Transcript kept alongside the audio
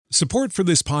Support for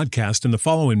this podcast and the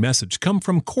following message come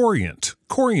from Corient.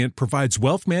 Corient provides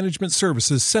wealth management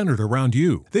services centered around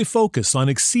you. They focus on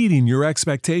exceeding your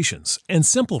expectations and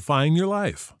simplifying your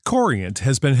life. Corient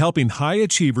has been helping high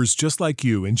achievers just like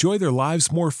you enjoy their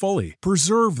lives more fully,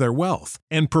 preserve their wealth,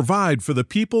 and provide for the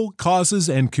people, causes,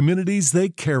 and communities they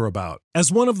care about. As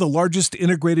one of the largest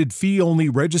integrated fee-only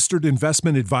registered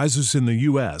investment advisors in the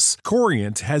U.S.,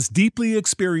 Corient has deeply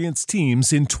experienced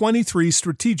teams in 23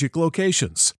 strategic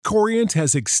locations. Corient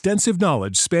has extensive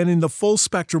knowledge spanning the full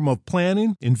spectrum of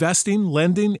planning, investing,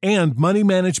 lending, and money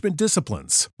management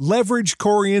disciplines. Leverage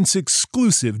Corient's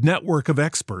exclusive network of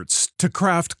experts to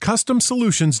craft custom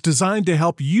solutions designed to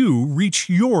help you reach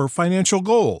your financial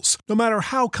goals, no matter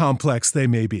how complex they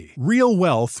may be. Real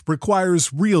wealth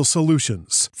requires real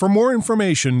solutions. For more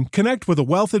information, connect with a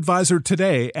wealth advisor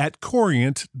today at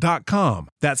Corient.com.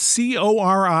 That's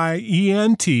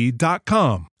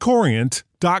Corient.com.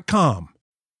 Corient.com.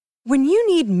 When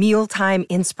you need mealtime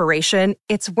inspiration,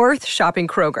 it's worth shopping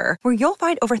Kroger, where you'll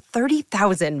find over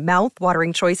 30,000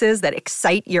 mouth-watering choices that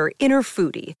excite your inner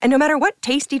foodie. And no matter what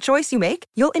tasty choice you make,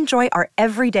 you'll enjoy our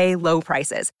everyday low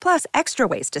prices, plus extra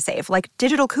ways to save, like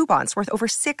digital coupons worth over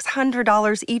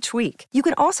 $600 each week. You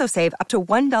can also save up to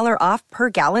 $1 off per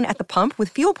gallon at the pump with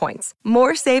fuel points.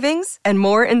 More savings and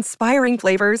more inspiring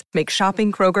flavors make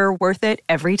shopping Kroger worth it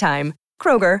every time.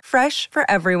 Kroger, fresh for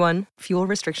everyone. Fuel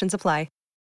restrictions apply.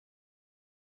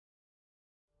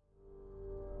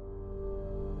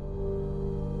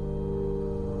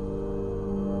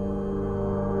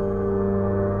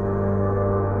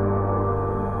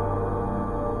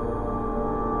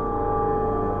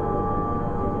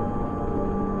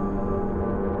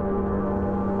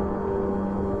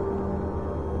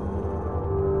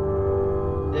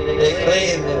 They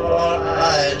claim that our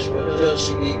eyes will just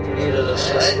see either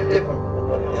slightly different from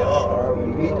what they are.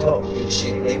 When we talk, we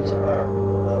see things that are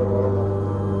not normal.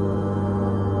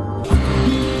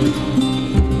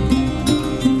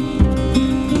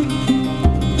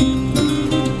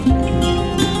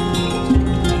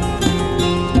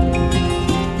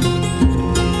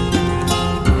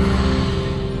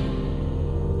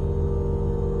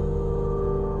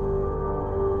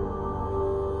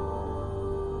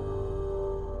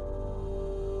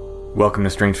 Welcome to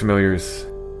Strange Familiars.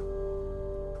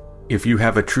 If you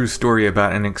have a true story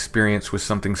about an experience with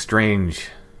something strange,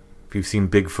 if you've seen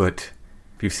Bigfoot,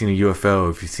 if you've seen a UFO,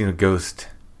 if you've seen a ghost,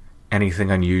 anything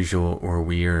unusual or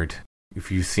weird,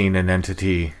 if you've seen an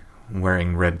entity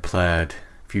wearing red plaid,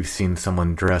 if you've seen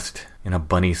someone dressed in a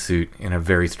bunny suit in a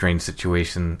very strange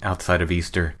situation outside of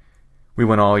Easter, we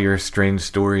want all your strange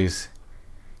stories.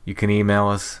 You can email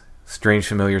us,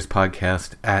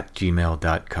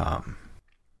 strangefamiliarspodcast@gmail.com.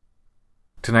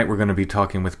 Tonight we're going to be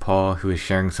talking with Paul, who is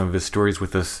sharing some of his stories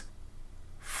with us,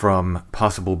 from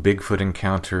possible Bigfoot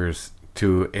encounters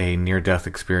to a near-death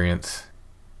experience.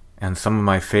 And some of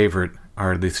my favorite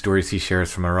are the stories he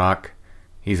shares from Iraq.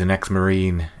 He's an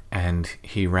ex-Marine, and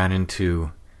he ran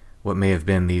into what may have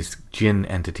been these jinn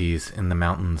entities in the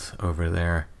mountains over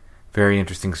there. Very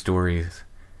interesting stories.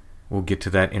 We'll get to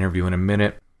that interview in a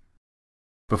minute.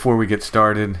 Before we get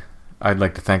started, I'd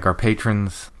like to thank our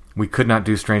patrons. We could not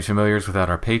do Strange Familiars without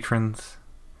our patrons.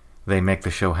 They make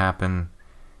the show happen.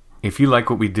 If you like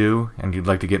what we do and you'd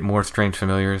like to get more Strange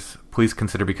Familiars, please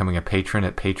consider becoming a patron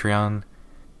at Patreon.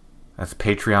 That's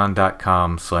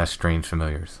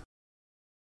patreon.com/strangefamiliars.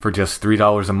 For just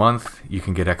 $3 a month, you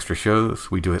can get extra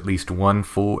shows. We do at least one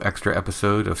full extra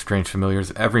episode of Strange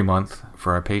Familiars every month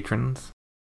for our patrons.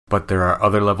 But there are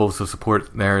other levels of support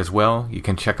there as well. You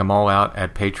can check them all out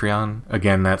at Patreon.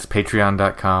 Again, that's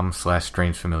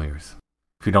patreon.com/strangefamiliars.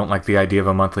 If you don't like the idea of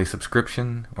a monthly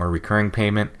subscription or recurring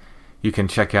payment, you can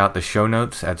check out the show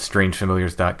notes at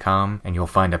strangefamiliars.com, and you'll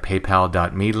find a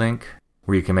paypal.me link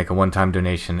where you can make a one-time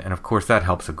donation, and of course that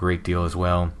helps a great deal as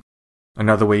well.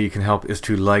 Another way you can help is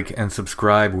to like and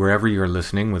subscribe wherever you're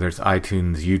listening, whether it's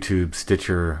iTunes, YouTube,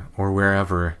 Stitcher, or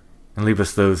wherever, and leave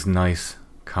us those nice,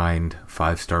 kind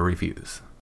 5-star reviews.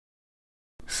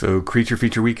 So Creature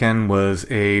Feature Weekend was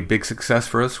a big success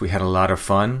for us. We had a lot of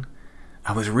fun.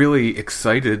 I was really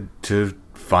excited to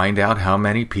find out how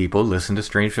many people listen to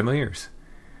Strange Familiars,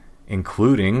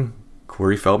 including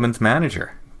Corey Feldman's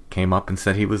manager. Came up and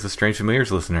said he was a Strange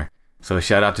Familiars listener. So a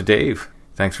shout out to Dave.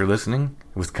 Thanks for listening.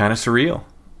 It was kind of surreal.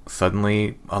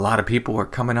 Suddenly, a lot of people were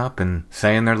coming up and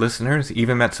saying they're listeners,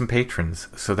 even met some patrons.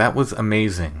 So that was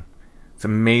amazing. It's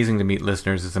amazing to meet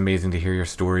listeners. It's amazing to hear your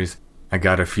stories. I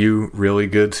got a few really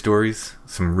good stories,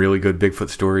 some really good Bigfoot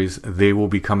stories. They will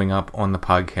be coming up on the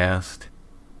podcast.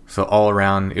 So all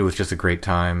around, it was just a great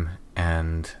time.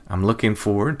 And I'm looking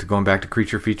forward to going back to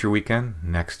Creature Feature Weekend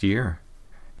next year.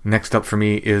 Next up for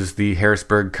me is the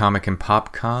Harrisburg Comic and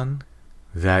Pop Con.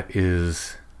 That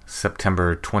is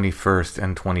September 21st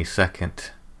and 22nd,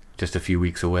 just a few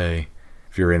weeks away.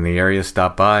 If you're in the area,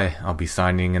 stop by. I'll be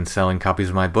signing and selling copies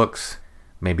of my books,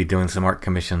 maybe doing some art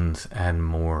commissions and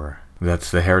more.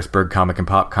 That's the Harrisburg Comic and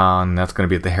Pop Con. That's going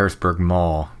to be at the Harrisburg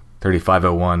Mall,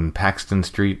 3501 Paxton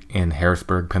Street in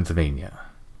Harrisburg, Pennsylvania.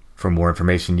 For more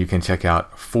information, you can check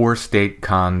out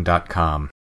fourstatecon.com.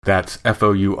 That's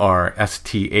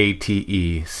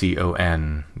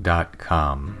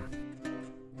fourstatecon.com.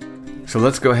 So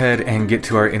let's go ahead and get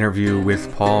to our interview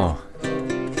with Paul.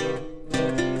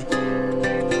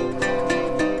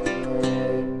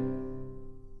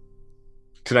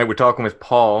 Tonight we're talking with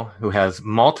Paul, who has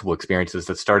multiple experiences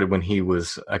that started when he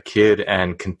was a kid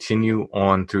and continue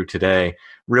on through today.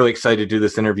 Really excited to do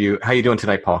this interview. How are you doing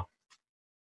tonight, Paul?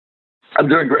 I'm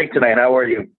doing great tonight. How are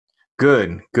you?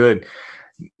 Good, good.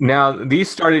 Now, these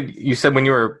started, you said, when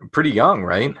you were pretty young,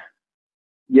 right?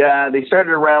 Yeah, they started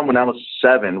around when I was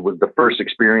 7, was the first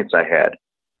experience I had.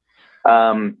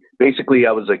 Basically,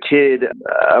 I was a kid.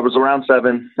 I was around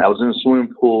 7. I was in a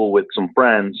swimming pool with some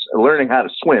friends learning how to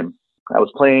swim. I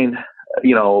was playing,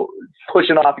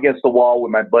 pushing off against the wall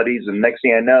with my buddies. And next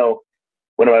thing I know,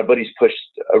 one of my buddies pushed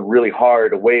really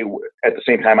hard away at the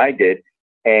same time I did.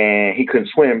 And he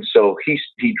couldn't swim, so he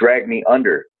dragged me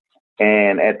under.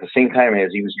 And at the same time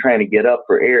as he was trying to get up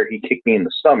for air, he kicked me in the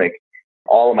stomach.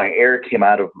 All of my air came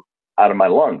out of my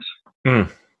lungs. And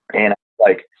I was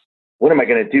like, what am I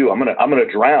going to do? I'm going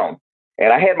to drown.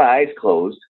 And I had my eyes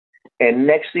closed. And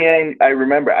next thing I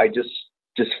remember, I just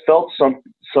felt some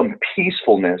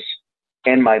peacefulness,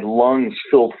 and my lungs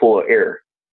filled full of air.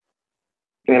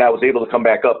 And I was able to come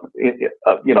back up,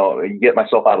 and get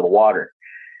myself out of the water.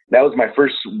 That was my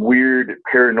first weird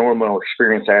paranormal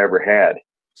experience I ever had.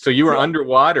 So you were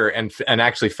underwater and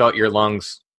actually felt your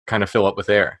lungs kind of fill up with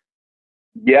air.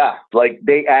 Yeah, like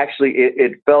they actually,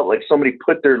 it felt like somebody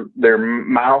put their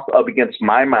mouth up against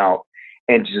my mouth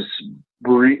and just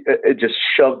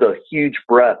shoved a huge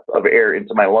breath of air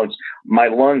into my lungs. My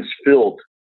lungs filled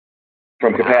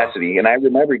from capacity, and I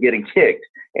remember getting kicked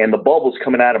and the bubbles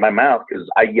coming out of my mouth because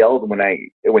I yelled when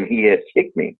he had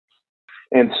kicked me.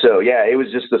 And so, yeah, it was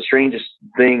just the strangest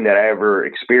thing that I ever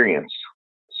experienced.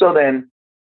 So then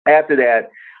after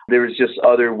that, there was just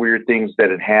other weird things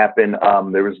that had happened.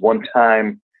 There was one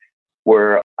time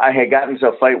where I had gotten into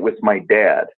a fight with my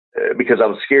dad because I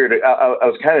was scared. I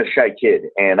was kind of a shy kid,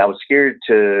 and I was scared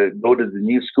to go to the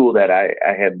new school that I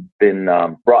had been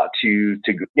brought to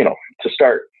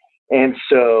start. And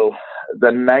so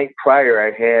the night prior, I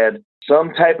had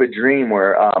some type of dream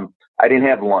where I didn't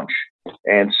have lunch.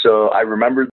 And so I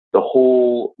remembered the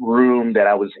whole room that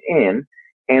I was in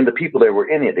and the people that were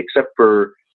in it, except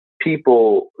for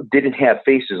people didn't have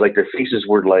faces. Like their faces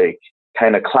were like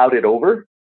kind of clouded over,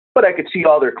 but I could see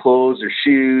all their clothes, their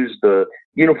shoes, the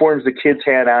uniforms the kids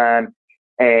had on,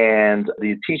 and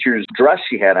the teacher's dress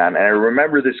she had on. And I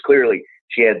remember this clearly.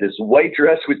 She had this white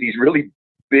dress with these really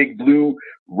big blue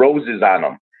roses on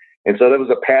them. And so that was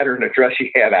a pattern of dress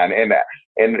she had on, and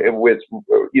with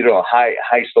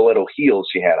high stiletto heels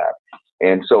she had on.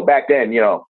 And so back then,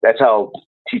 that's how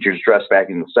teachers dressed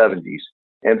back in the 70s.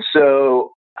 And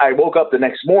so I woke up the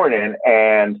next morning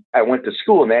and I went to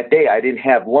school, and that day I didn't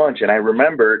have lunch. And I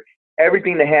remembered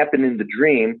everything that happened in the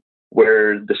dream,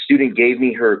 where the student gave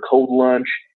me her cold lunch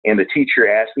and the teacher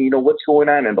asked me, what's going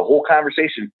on? And the whole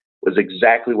conversation was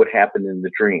exactly what happened in the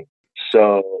dream.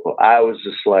 So I was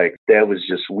just like, that was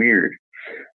just weird.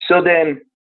 So then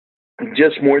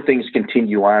just more things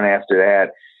continue on after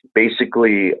that.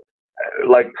 Basically,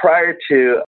 like prior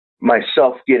to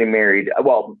myself getting married,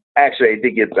 well, actually I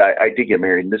did get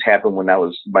married. And this happened when I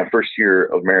was my first year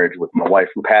of marriage with my wife,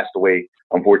 who passed away,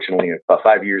 unfortunately, about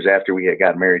 5 years after we had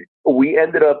gotten married. We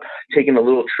ended up taking a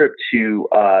little trip to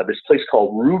this place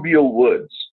called Rubio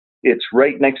Woods. It's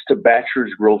right next to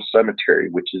Bachelor's Grove Cemetery,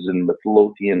 which is in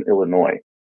Midlothian, Illinois.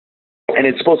 And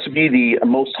it's supposed to be the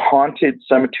most haunted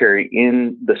cemetery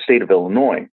in the state of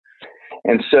Illinois.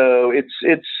 And so it's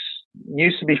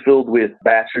used to be filled with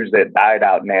bachelors that died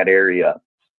out in that area.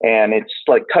 And it's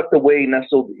like tucked away,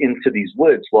 nestled into these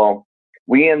woods. Well,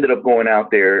 we ended up going out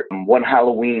there one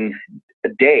Halloween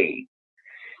day,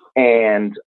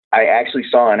 and I actually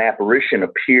saw an apparition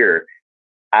appear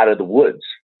out of the woods.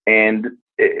 And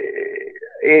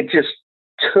it just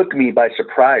took me by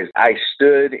surprise. I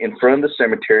stood in front of the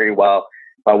cemetery while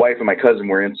my wife and my cousin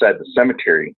were inside the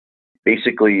cemetery.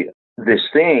 Basically, this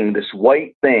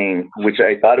white thing, which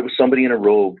I thought it was somebody in a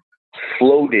robe,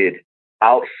 floated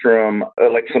out from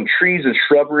like some trees and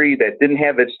shrubbery that didn't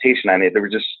have vegetation on it. There were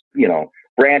just,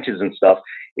 branches and stuff.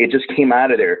 It just came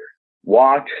out of there,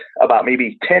 walked about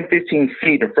maybe 10, 15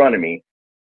 feet in front of me.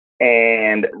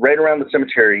 And right around the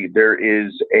cemetery, there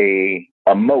is a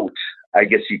moat, I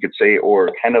guess you could say,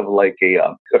 or kind of like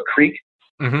a creek.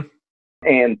 Mm-hmm.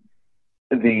 And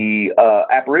the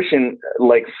apparition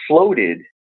like floated.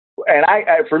 And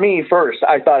for me, first,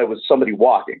 I thought it was somebody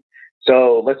walking.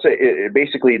 So let's say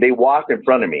basically they walked in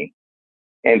front of me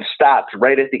and stopped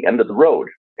right at the end of the road.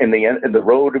 And the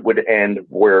road would end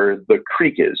where the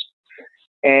creek is.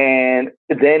 And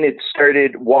then it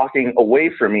started walking away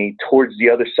from me towards the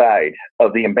other side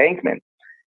of the embankment.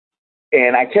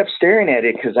 And I kept staring at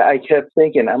it because I kept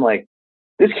thinking, I'm like,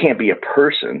 this can't be a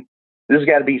person. This has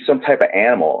got to be some type of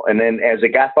animal. And then as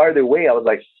it got farther away, I was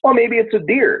like, well, maybe it's a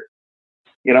deer.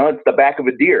 You know, it's the back of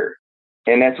a deer.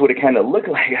 And that's what it kind of looked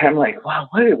like. I'm like, wow,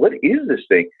 what is this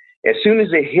thing? As soon as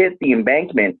it hit the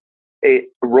embankment, it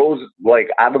rose like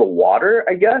out of the water,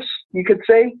 I guess you could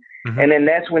say. Mm-hmm. And then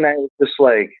that's when I was just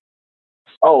like,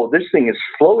 oh, this thing is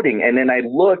floating. And then I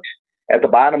looked at the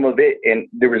bottom of it and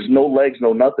there was no legs,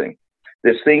 no nothing.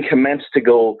 This thing commenced to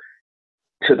go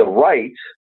to the right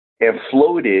and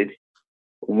floated,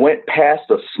 went past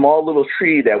a small little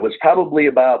tree that was probably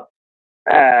about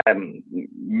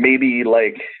maybe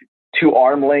like 2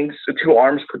 arms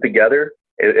put together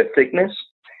at thickness,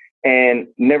 and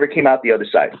never came out the other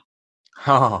side.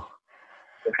 Oh.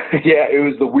 Yeah, it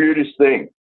was the weirdest thing.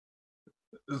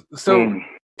 So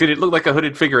did it look like a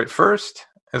hooded figure at first?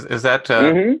 Is that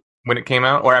when it came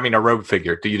out? Or, I mean, a robed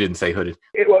figure. You didn't say hooded.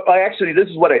 Actually, this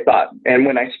is what I thought. And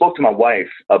when I spoke to my wife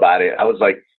about it, I was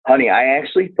like, honey, I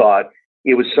actually thought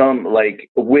it was some like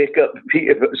Wicca,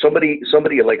 somebody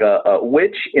like a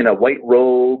witch in a white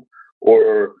robe,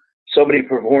 or somebody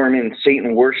performing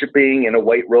Satan worshiping in a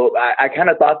white robe. I kind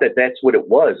of thought that that's what it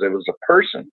was. It was a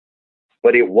person,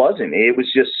 but it wasn't. It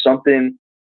was just something,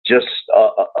 just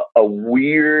a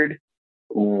weird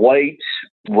white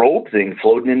robe thing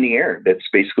floating in the air. That's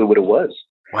basically what it was.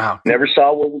 Wow. Never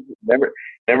saw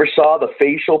the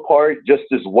facial part, just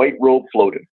this white robe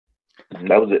floating. And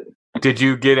that was it. Did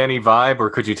you get any vibe, or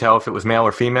could you tell if it was male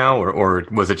or female, or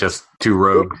was it just too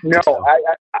robed? No,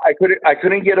 I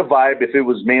couldn't get a vibe if it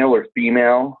was male or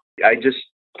female. I just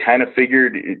kind of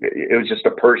figured it was just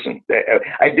a person.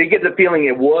 I did get the feeling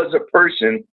it was a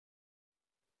person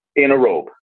in a robe.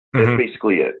 That's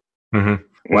basically it.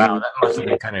 Mm-hmm. Wow, that must have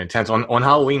been kind of intense on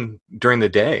Halloween during the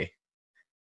day.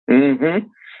 Mm-hmm.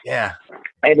 Yeah.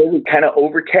 And it was kind of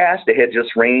overcast. It had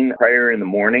just rained prior in the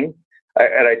morning.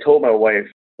 And I told my wife,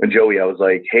 Joey, I was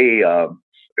like, hey,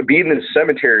 being in the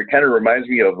cemetery kind of reminds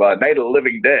me of Night of the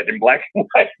Living Dead in black and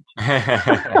white.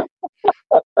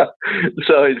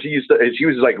 So she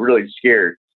was like really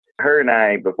scared. Her and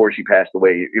I, before she passed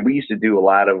away, we used to do a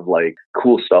lot of like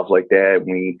cool stuff like that.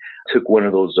 We took one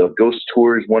of those ghost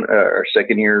tours, our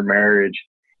second year of marriage.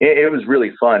 It was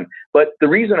really fun. But the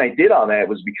reason I did all that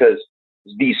was because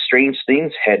these strange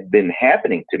things had been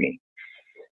happening to me.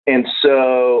 And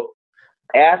so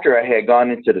after I had gone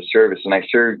into the service, and I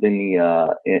served in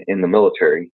the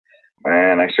military,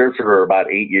 and I served for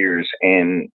about 8 years,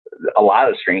 and a lot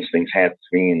of strange things happened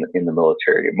to me in the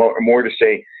military. More to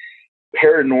say,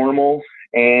 paranormal,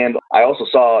 and I also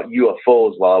saw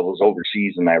UFOs while I was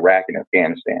overseas in Iraq and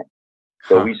Afghanistan.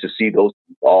 So we used to see those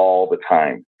all the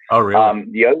time. Oh, really?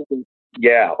 The other thing,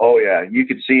 yeah, oh yeah, you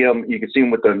could see them. You could see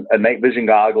them with a night vision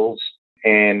goggles,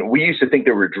 and we used to think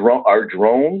they were our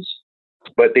drones.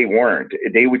 But they weren't.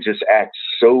 They would just act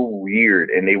so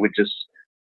weird, and they would just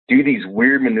do these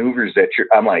weird maneuvers that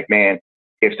I'm like, man,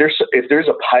 if there's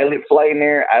a pilot flying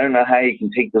there, I don't know how you can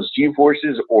take those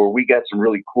G-forces, or we got some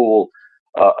really cool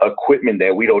equipment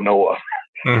that we don't know of.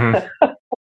 Mm-hmm.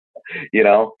 You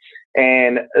know?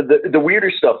 And the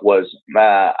weirder stuff was,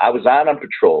 I was out on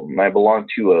patrol, and I belonged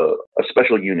to a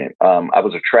special unit. I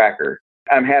was a tracker.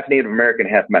 I'm half Native American,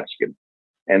 half Mexican.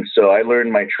 And so I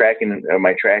learned my tracking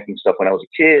stuff when I was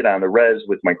a kid on the res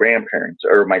with my grandparents,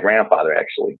 or my grandfather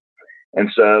actually. And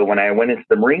so when I went into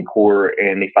the Marine Corps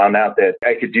and they found out that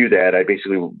I could do that, I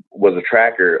basically was a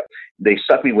tracker. They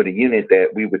stuck me with a unit that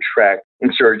we would track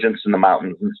insurgents in the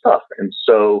mountains and stuff. And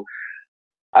so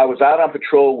I was out on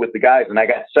patrol with the guys, and I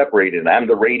got separated. I'm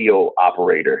the radio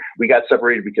operator. We got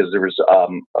separated because there was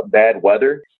bad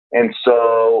weather. And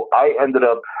so I ended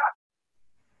up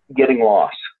getting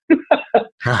lost.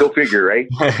 Go figure, right?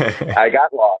 I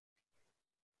got lost.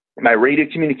 My radio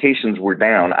communications were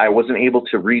down. I wasn't able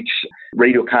to reach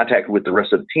radio contact with the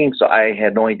rest of the team, so I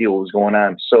had no idea what was going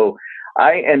on. So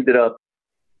I ended up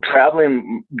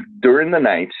traveling during the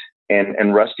night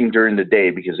and resting during the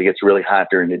day because it gets really hot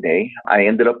during the day. I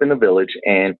ended up in the village,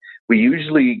 and we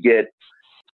usually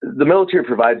the military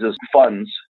provides us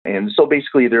funds And so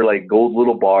basically they're like gold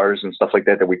little bars and stuff like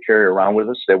that we carry around with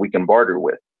us that we can barter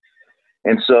with.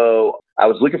 And so I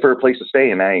was looking for a place to stay,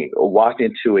 and I walked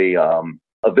into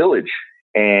a village.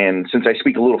 And since I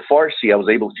speak a little Farsi, I was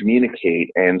able to communicate.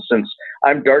 And since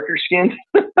I'm darker skinned,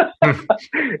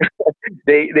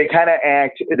 they kind of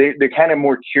they're kind of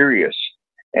more curious.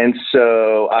 And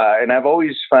so, and I've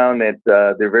always found that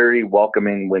they're very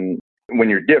welcoming when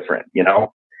you're different, you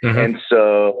know? Mm-hmm. And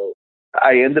so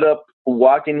I ended up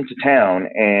walking into town,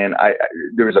 and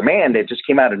there was a man that just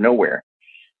came out of nowhere.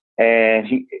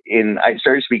 And I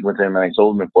started speaking with him, and I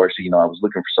told him, of course, you know, I was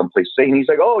looking for some place to stay. And he's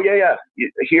like, "Oh yeah,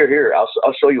 here,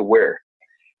 I'll show you where."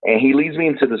 And he leads me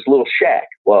into this little shack.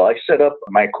 Well, I set up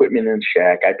my equipment in the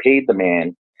shack. I paid the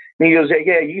man. And he goes, "Hey,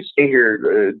 yeah, you stay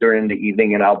here during the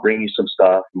evening, and I'll bring you some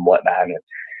stuff and whatnot." And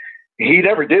he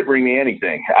never did bring me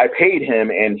anything. I paid him,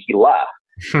 and he left.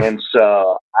 And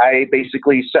so I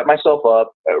basically set myself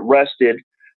up, rested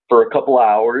for a couple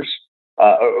hours,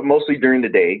 mostly during the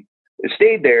day.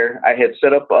 Stayed there. I had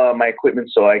set up my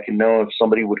equipment so I can know if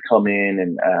somebody would come in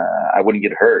and I wouldn't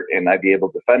get hurt and I'd be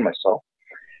able to defend myself.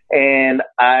 And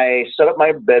I set up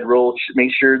my bedroll,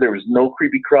 make sure there was no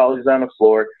creepy crawlies on the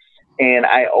floor. And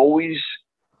I always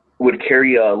would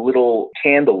carry a little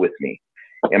candle with me.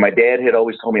 And my dad had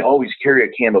always told me, always carry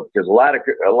a candle, because a lot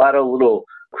of little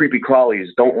creepy crawlies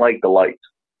don't like the light.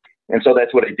 And so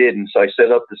that's what I did. And so I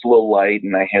set up this little light,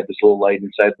 and I had this little light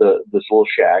inside this little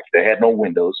shack that had no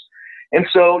windows. And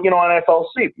so, you know, and I fell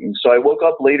asleep. And so I woke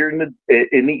up later in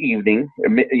the evening,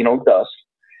 you know, dusk,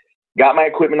 got my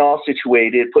equipment all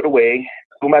situated, put away,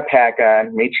 put my pack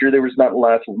on, made sure there was nothing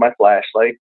left with my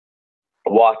flashlight,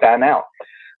 walked on out.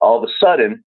 All of a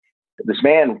sudden, this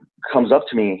man comes up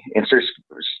to me and starts,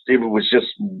 it was just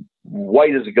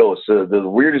white as a ghost, the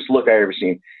weirdest look I ever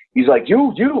seen. He's like,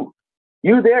 you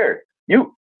there,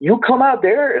 you come out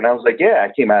there? And I was like, yeah,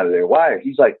 I came out of there. Why?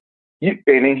 He's like, and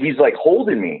then he's like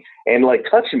holding me and like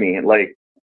touching me, and like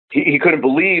he couldn't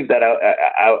believe that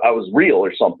I was real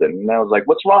or something. And I was like,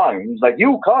 what's wrong? And he's like,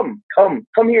 you come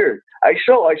here. I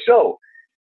show.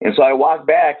 And so I walked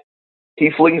back. He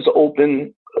flings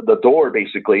open the door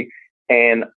basically,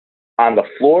 and on the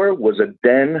floor was a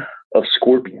den of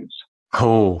scorpions.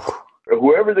 Oh,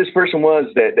 whoever this person was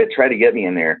that tried to get me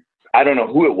in there, I don't know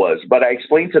who it was, but I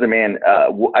explained to the man,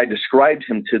 I described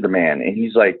him to the man, and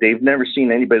he's like, they've never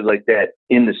seen anybody like that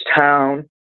in this town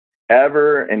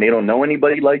ever, and they don't know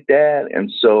anybody like that.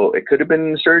 And so it could have been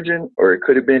an insurgent, or it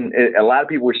could have been, a lot of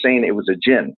people were saying it was a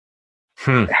jinn.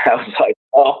 I was like,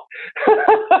 oh,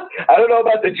 I don't know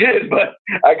about the jinn, but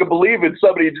I could believe in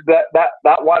somebody that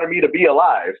not wanting me to be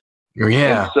alive.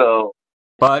 Yeah. And so,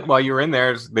 but while you were in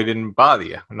there, they didn't bother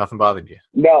you. Nothing bothered you.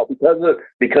 No, because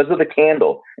of the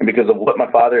candle and because of what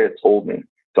my father had told me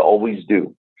to always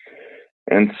do.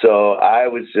 And so I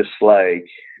was just like,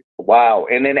 wow.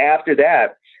 And then after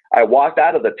that, I walked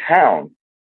out of the town.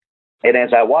 And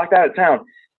as I walked out of town,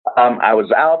 I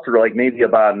was out for like maybe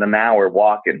about an hour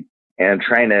walking and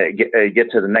trying to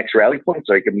get to the next rally point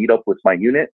so I could meet up with my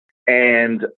unit.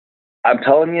 And I'm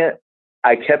telling you,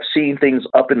 I kept seeing things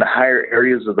up in the higher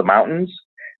areas of the mountains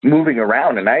moving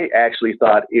around. And I actually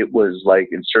thought it was like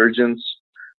insurgents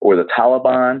or the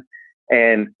Taliban.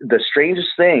 And the strangest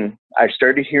thing, I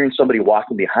started hearing somebody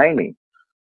walking behind me,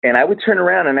 and I would turn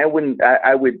around and I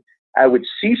would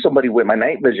see somebody with my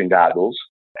night vision goggles.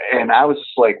 And I was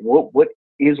just like, what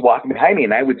is walking behind me?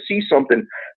 And I would see something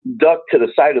duck to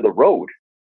the side of the road,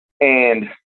 and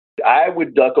I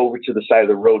would duck over to the side of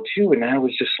the road too. And I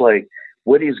was just like,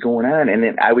 what is going on? And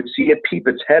then I would see it peep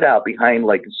its head out behind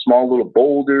like small little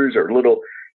boulders or little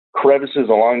crevices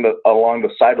along the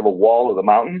side of the wall of the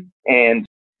mountain. And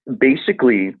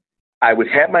basically I would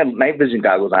have my night vision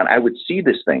goggles on. I would see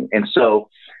this thing. And so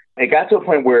it got to a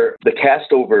point where the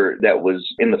cast over that was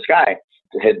in the sky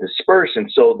had dispersed.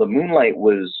 And so the moonlight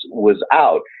was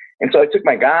out. And so I took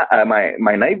my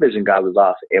night vision goggles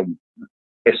off, and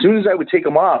as soon as I would take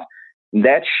them off,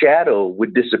 that shadow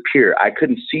would disappear. I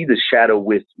couldn't see the shadow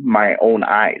with my own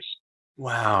eyes.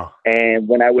 Wow. And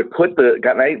when I would put the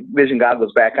night vision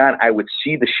goggles back on, I would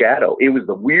see the shadow. It was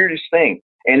the weirdest thing.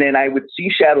 And then I would see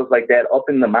shadows like that up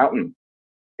in the mountain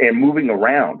and moving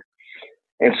around.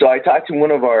 And so I talked to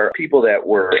one of our people that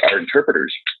were our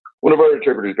interpreters,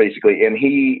 basically, and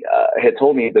he had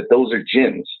told me that those are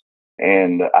jinns.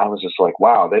 And I was just like,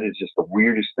 wow, that is just the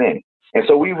weirdest thing. And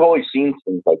so we've always seen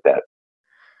things like that.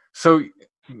 So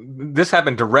this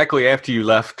happened directly after you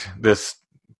left this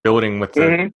building with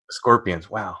the scorpions.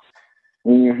 Wow.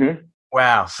 Mm-hmm.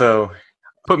 Wow. So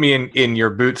put me in your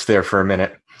boots there for a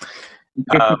minute.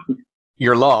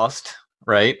 You're lost,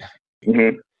 right?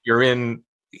 Mm-hmm. You're in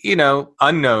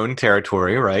unknown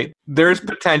territory, right? There's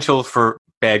potential for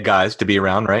bad guys to be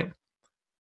around, right?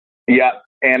 Yeah.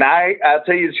 And I'll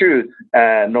tell you the truth,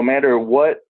 no matter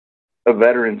what a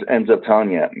veteran ends up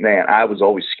telling you, man, I was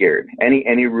always scared.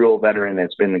 Any real veteran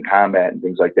that's been in combat and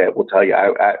things like that will tell you,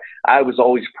 I was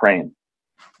always praying.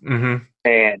 Mm-hmm.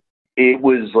 And it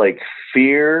was like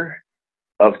fear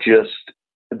of just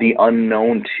the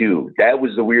unknown too. That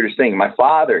was the weirdest thing. My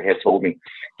father had told me,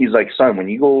 he's like, son, when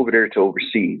you go over there to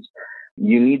overseas,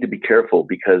 you need to be careful,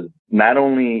 because not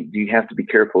only do you have to be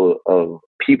careful of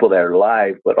people that are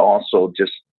alive, but also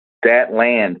just that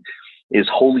land is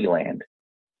holy land.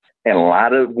 And a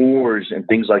lot of wars and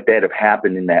things like that have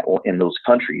happened in those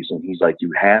countries. And he's like,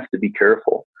 you have to be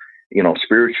careful,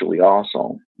 spiritually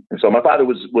also. And so my father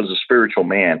was a spiritual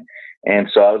man. And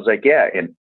so I was like, yeah.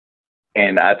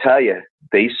 And I tell you,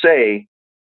 they say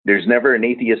there's never an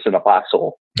atheist in a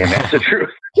foxhole. And that's the truth.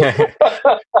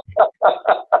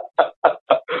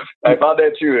 I found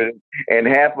that true. And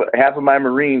half of my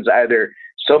Marines, either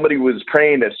somebody was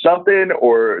praying to something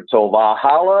or to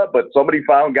Valhalla, but somebody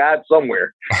found God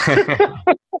somewhere.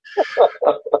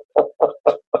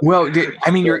 Well,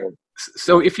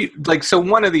 so if you so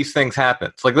one of these things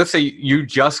happens, like let's say you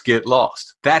just get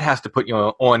lost, that has to put you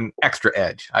on extra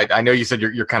edge. I know you said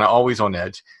you're kind of always on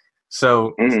edge.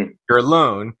 So you're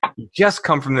alone. You just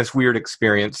come from this weird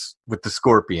experience with the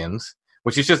scorpions,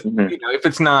 which is just, if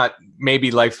it's not maybe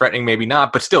life-threatening, maybe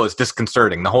not, but still it's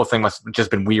disconcerting. The whole thing must have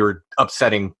just been weird,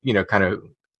 upsetting, kind of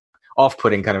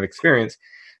off-putting kind of experience.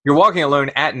 You're walking alone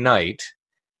at night,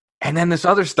 and then this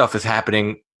other stuff is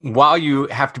happening while you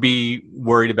have to be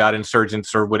worried about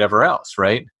insurgents or whatever else,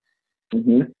 right?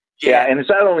 Mm-hmm. Yeah, and it's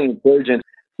not only insurgents.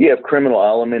 You have criminal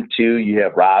element, too. You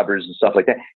have robbers and stuff like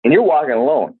that. And you're walking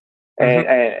alone.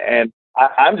 And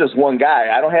I'm just one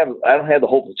guy. I don't have the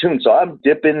whole platoon, so I'm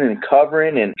dipping and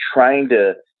covering and trying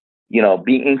to,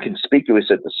 be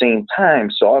inconspicuous at the same time.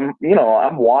 So I'm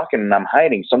walking and I'm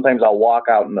hiding. Sometimes I'll walk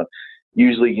out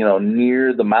usually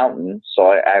near the mountain,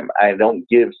 so I don't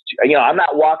give. I'm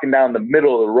not walking down the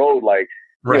middle of the road like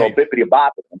bippity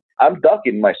bopping. I'm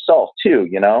ducking myself too,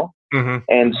 Mm-hmm.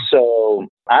 And so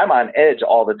I'm on edge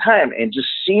all the time, and just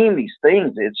seeing these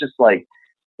things, it's just like.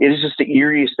 It is just the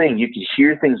eeriest thing. You can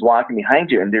hear things walking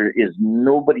behind you, and there is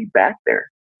nobody back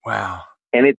there. Wow!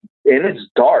 And it's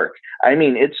dark. I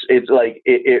mean, it's like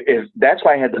if that's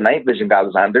why I had the night vision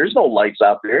goggles on. There's no lights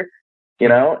out there,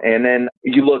 And then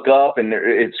you look up, and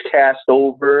it's cast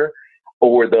over,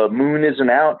 or the moon isn't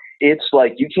out. It's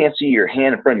like you can't see your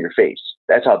hand in front of your face.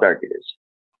 That's how dark it is.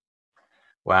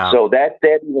 Wow! So that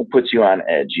even puts you on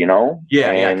edge, Yeah,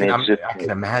 and I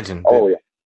can imagine. Oh yeah.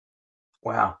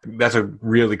 Wow, that's a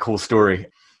really cool story.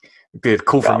 It's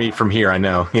cool for me from here, I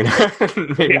know.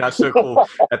 Maybe not so cool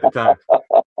at the time.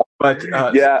 But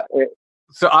yeah.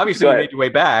 So obviously you made your way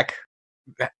back.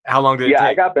 How long did it take? Yeah,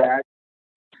 I got back.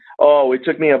 Oh, it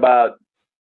took me about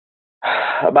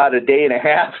a day and a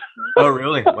half. Oh,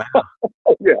 really? Wow.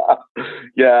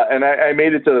 Yeah. And I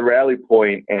made it to the rally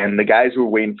point, and the guys were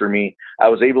waiting for me. I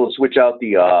was able to switch out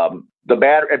the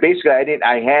battery. Basically,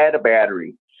 I had a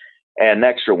battery. And an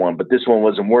extra one, but this one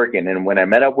wasn't working. And when I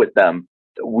met up with them,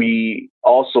 we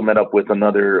also met up with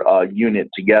another unit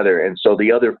together. And so the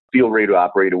other field radio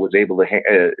operator was able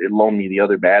to loan me the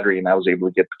other battery, and I was able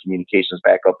to get the communications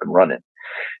back up and running.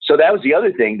 So that was the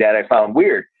other thing that I found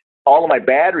weird. All of my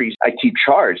batteries, I keep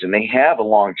charged, and they have a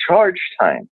long charge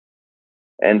time.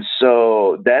 And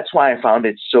so that's why I found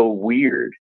it so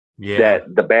weird that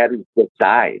the battery just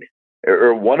died,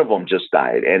 or one of them just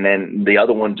died. And then the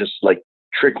other one just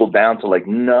trickled down to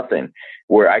nothing,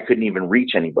 where I couldn't even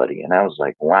reach anybody. And I was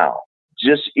like, wow,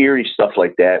 just eerie stuff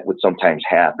like that would sometimes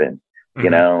happen,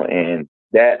 and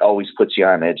that always puts you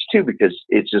on edge too, because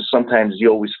it's just sometimes you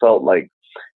always felt like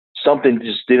something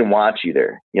just didn't want you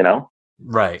there,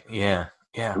 Right. Yeah.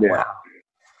 Wow.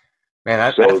 Man,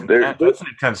 that's an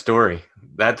intense story.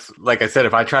 That's, like I said,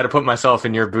 if I try to put myself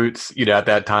in your boots, at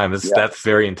that time, that's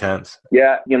very intense.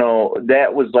 Yeah.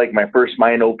 That was like my first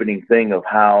mind opening thing of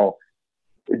how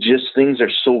just things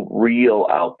are so real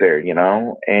out there,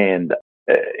 and,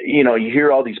 you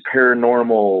hear all these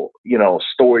paranormal,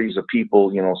 stories of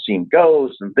people, seeing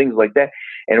ghosts and things like that.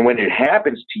 And when it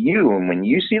happens to you and when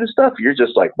you see the stuff, you're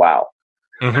just like, wow.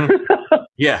 Mm-hmm.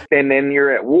 Yeah. And then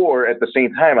you're at war at the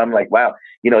same time. I'm like, wow,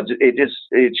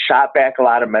 it shot back a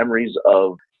lot of memories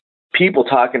of people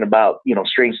talking about,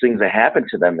 strange things that happened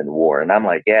to them in war. And I'm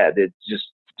like, yeah, it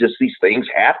just these things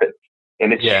happen,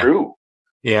 and it's true.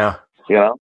 Yeah.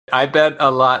 I bet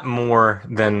a lot more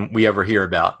than we ever hear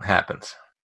about happens.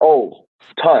 Oh,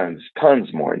 tons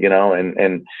more,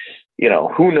 and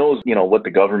who knows, what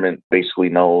the government basically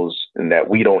knows and that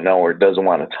we don't know or doesn't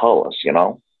want to tell us,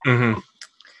 Mm-hmm.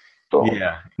 So,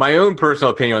 yeah. My own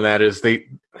personal opinion on that is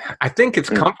I think it's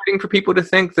comforting for people to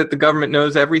think that the government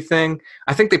knows everything.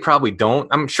 I think they probably don't.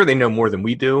 I'm sure they know more than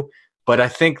we do, but I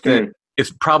think that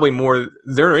it's probably more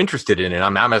they're interested in it.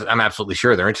 I'm absolutely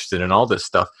sure they're interested in all this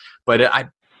stuff, but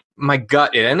my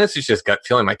gut, and this is just gut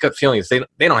feeling. My gut feeling is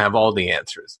they don't have all the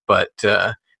answers, but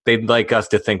they'd like us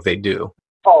to think they do.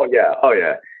 Oh yeah.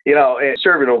 And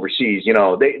serving overseas,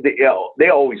 they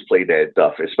always play that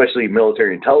stuff, especially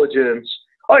military intelligence.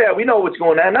 Oh yeah, we know what's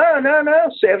going on. No,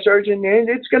 Staff Sergeant,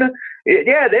 that's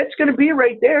gonna be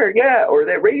right there. Yeah, or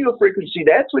that radio frequency,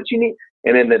 that's what you need.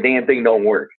 And then the damn thing don't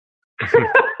work.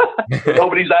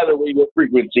 Nobody's on the radio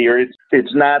frequency, or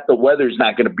it's not. The weather's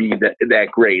not going to be that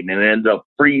great, and it ends up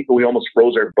we almost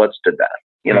froze our butts to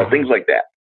death. Things like that.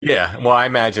 Yeah, well, I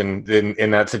imagine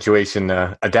in that situation,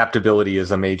 adaptability is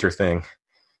a major thing.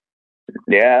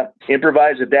 Yeah,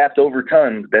 improvise, adapt,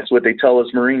 overcome. That's what they tell us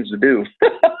Marines to do.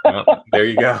 Well, there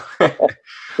you go.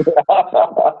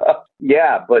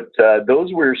 Yeah, but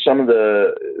those were some of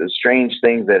the strange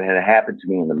things that had happened to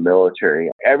me in the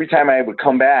military. Every time I would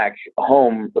come back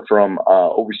home from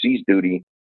overseas duty,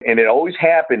 and it always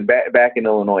happened back in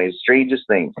Illinois, the strangest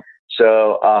thing.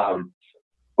 So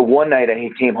one night I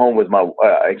came home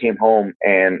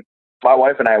and my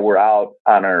wife and I were out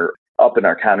up in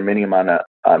our condominium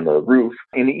on the roof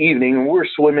in the evening, and we were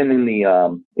swimming in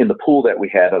the pool that we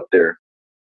had up there.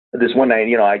 This one night,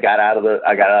 I got out of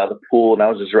the pool and I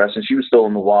was just resting. She was still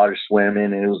in the water swimming,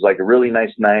 and it was like a really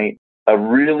nice night, a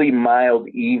really mild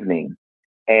evening.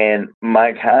 And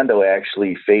my condo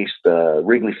actually faced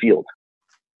Wrigley Field.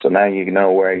 So now you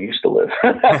know where I used to live.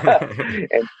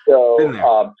 And so,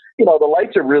 the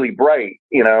lights are really bright,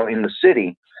 in the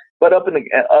city. But up in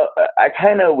I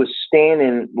kind of was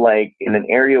standing like in an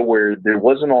area where there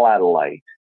wasn't a lot of light.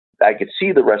 I could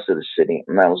see the rest of the city,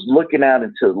 and I was looking out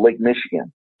into Lake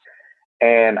Michigan.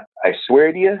 And I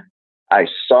swear to you, I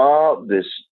saw this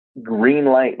green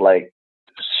light like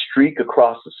streak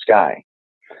across the sky.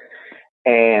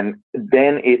 And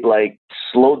then it like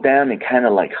slowed down and kind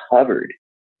of like hovered.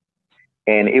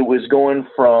 And it was going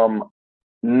from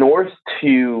north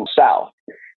to south.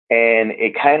 And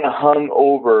it kind of hung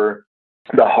over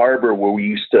the harbor where we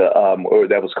used to, or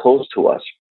that was close to us.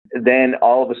 Then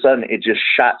all of a sudden it just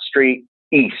shot straight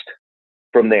east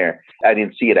from there. I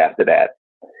didn't see it after that.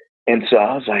 And so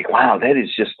I was like, wow, that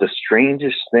is just the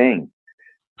strangest thing.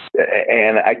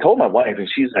 And I told my wife, and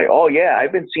she's like, oh, yeah,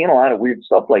 I've been seeing a lot of weird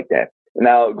stuff like that.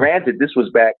 Now, granted, this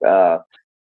was back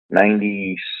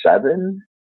 97,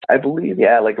 I believe.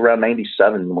 Yeah, like around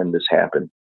 97 when this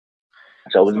happened.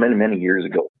 So it was many, many years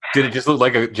ago. Did it just look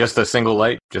like just a single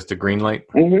light, just a green light?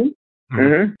 Mm-hmm.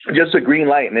 Mm-hmm. Just a green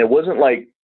light. And it wasn't like,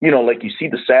 like you see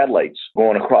the satellites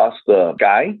going across the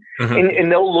sky,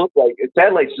 and they'll look like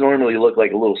satellites normally look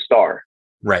like a little star,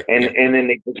 right? And then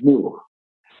they just move.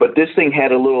 But this thing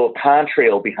had a little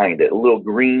contrail behind it, a little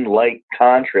green light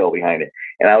contrail behind it,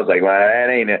 and I was like, well,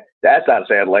 that ain't it. That's not a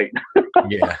satellite.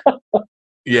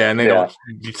 Yeah, and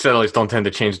satellites don't tend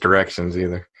to change directions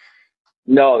either.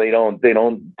 No, they don't. They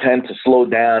don't tend to slow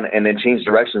down and then change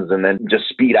directions and then just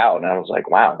speed out. And I was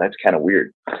like, wow, that's kind of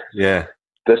weird. Yeah.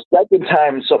 The second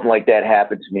time something like that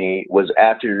happened to me was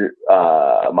after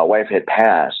my wife had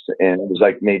passed, and it was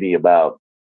like maybe about,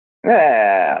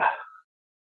 I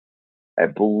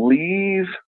believe,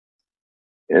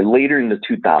 later in the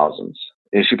 2000s.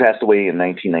 And she passed away in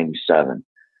 1997.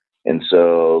 And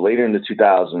so later in the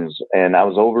 2000s, and I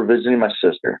was over visiting my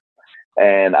sister,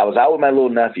 and I was out with my little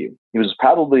nephew. He was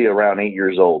probably around 8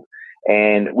 years old,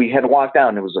 and we had walked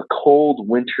down. It was a cool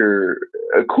winter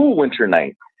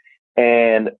night.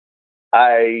 And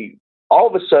I all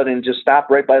of a sudden just stopped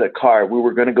right by the car. We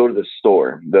were going to go to the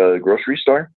store, the grocery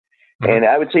store. And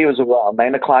I would say it was around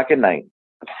 9 o'clock at night.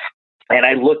 And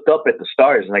I looked up at the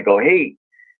stars and I go, hey,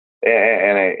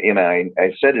 and I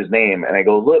said his name and I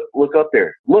go, look up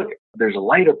there. Look, there's a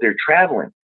light up there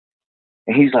traveling.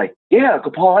 And he's like, yeah,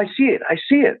 Uncle Paul, I see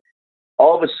it.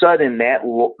 All of a sudden that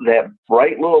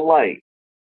bright little light,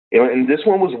 and this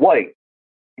one was white,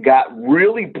 got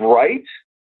really bright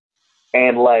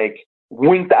and like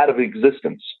winked out of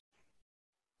existence.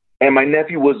 And my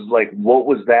nephew was like, what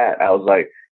was that? I was like,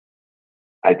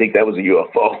 I think that was a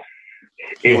UFO.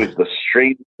 It was the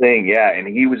strangest thing. Yeah. And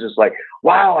he was just like,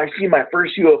 wow, I see my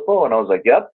first UFO. And I was like,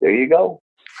 yep, there you go.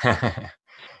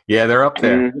 Yeah, they're up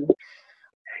there.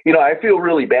 Mm-hmm. I feel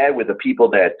really bad with the people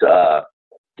that,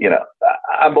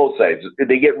 on both sides,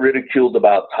 they get ridiculed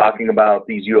about talking about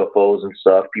these UFOs and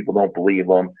stuff. People don't believe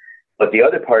them. But the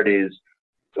other part is,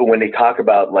 when they talk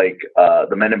about like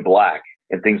the Men in Black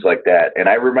and things like that. And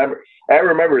I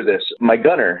remember this. My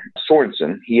gunner,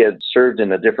 Sorensen, he had served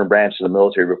in a different branch of the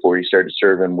military before he started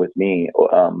serving with me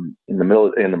in the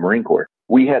Marine Corps.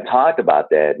 We had talked about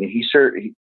that, and he served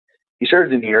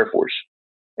in the Air Force.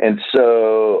 And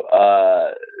so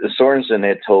Sorensen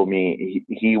had told me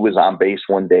he was on base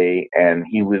one day and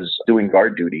he was doing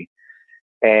guard duty.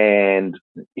 And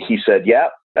he said, yeah,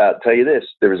 I'll tell you this,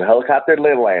 there was a helicopter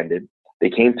that landed. They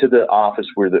came to the office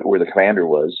where the commander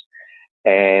was,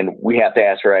 and we have to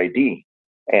ask for ID.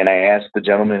 And I asked the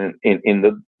gentleman in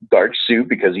the dark suit,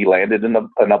 because he landed in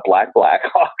a black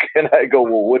Hawk. And I go,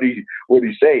 well, what do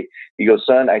you say? He goes,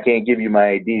 son, I can't give you my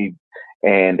ID.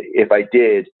 And if I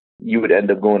did, you would end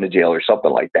up going to jail or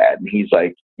something like that. And he's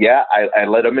like, yeah, I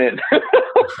let him in.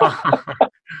 Wow.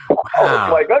 I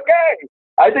was like, okay,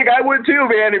 I think I would too,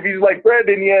 man. If he's like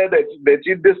threatening you that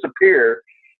you disappear.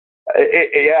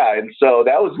 Yeah. And so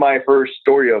that was my first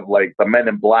story of like the Men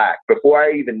in Black. Before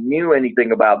I even knew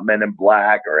anything about Men in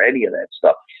Black or any of that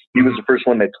stuff, he was the first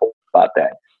one that told me about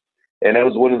that. And that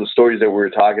was one of the stories that we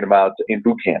were talking about in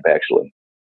boot camp, actually.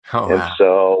 Oh, and wow.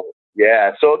 So,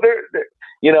 yeah, so there,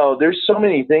 there's so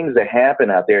many things that happen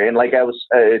out there. And like I was,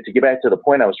 to get back to the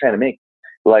point I was trying to make,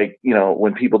 like,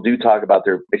 when people do talk about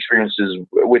their experiences,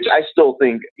 which I still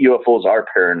think UFOs are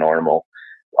paranormal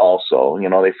also,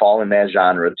 they fall in that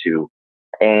genre too.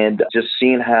 And just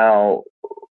seeing how,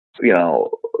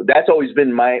 that's always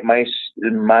been my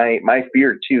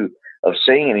fear too of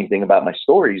saying anything about my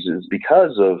stories, is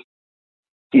because of,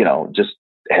 just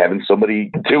having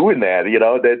somebody doing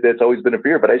that, that's always been a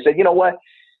fear. But I said, you know what?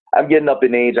 I'm getting up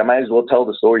in age. I might as well tell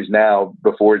the stories now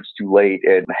before it's too late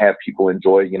and have people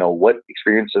enjoy, what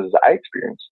experiences I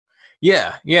experienced.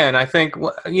 Yeah. And I think,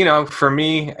 for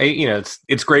me,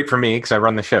 it's great for me because I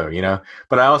run the show,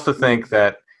 but I also think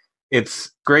that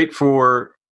it's great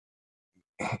for,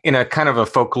 in a kind of a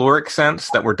folkloric sense,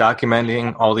 that we're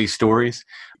documenting all these stories,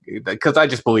 because I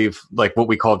just believe like what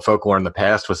we called folklore in the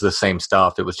past was the same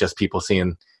stuff. It was just people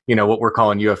seeing, what we're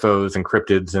calling UFOs and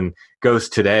cryptids and ghosts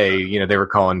today. They were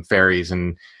calling fairies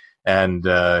and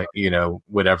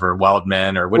whatever, wild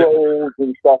men or whatever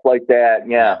and stuff like that.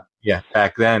 Yeah,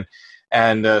 back then.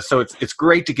 And so it's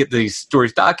great to get these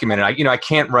stories documented. I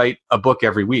can't write a book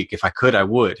every week. If I could, I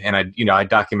would, and I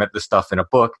document this stuff in a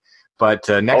book. But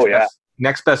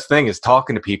next best thing is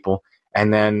talking to people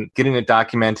and then getting it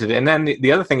documented. And then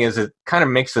the other thing is it kind of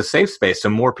makes a safe space, so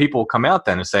more people will come out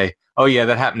then and say, "Oh yeah,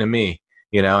 that happened to me,"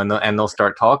 and they'll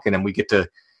start talking, and we get to.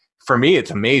 For me, it's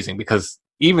amazing because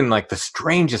even like the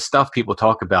strangest stuff people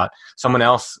talk about, someone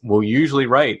else will usually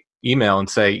write email and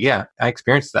say, "Yeah, I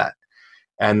experienced that."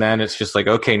 And then it's just like,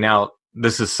 okay, now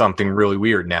this is something really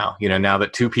weird now, now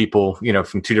that two people,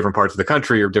 from two different parts of the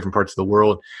country or different parts of the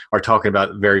world are talking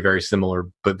about very, very similar,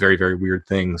 but very, very weird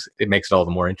things. It makes it all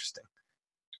the more interesting.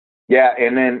 Yeah.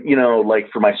 And then, like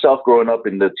for myself growing up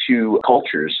in the two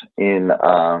cultures in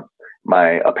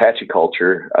my Apache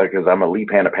culture, because I'm a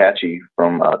Lipan Apache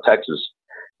from Texas,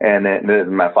 and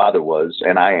then my father was,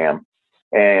 and I am,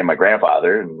 and my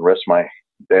grandfather and the rest of my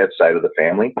dad's side of the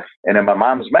family. And then my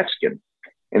mom's Mexican.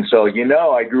 And so,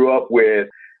 I grew up with,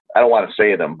 I don't want to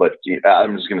say them, but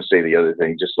I'm just going to say the other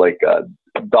thing, just like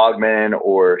dogmen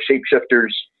or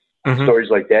shapeshifters, stories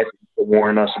like that,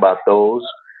 warn us about those.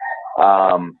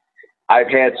 I've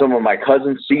had some of my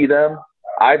cousins see them.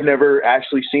 I've never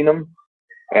actually seen them,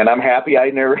 and I'm happy I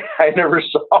never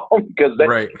saw them, because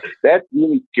that's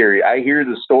really scary. I hear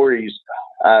the stories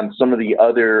on some of the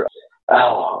other.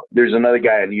 Oh, there's another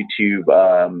guy on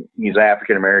YouTube. He's an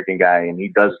African-American guy, and he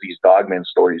does these dogman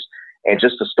stories. And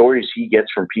just the stories he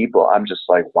gets from people, I'm just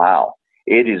like, wow,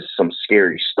 it is some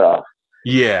scary stuff.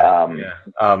 Yeah.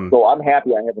 So I'm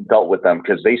happy I haven't dealt with them,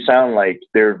 because they sound like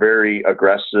they're very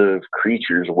aggressive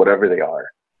creatures, whatever they are.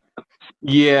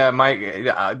 Yeah,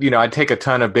 I take a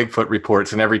ton of Bigfoot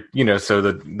reports, and every, so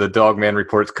the dogman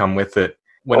reports come with it.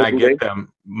 When I get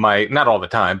them, not all the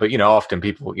time, but, often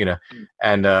people,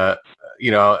 and,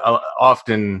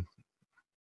 often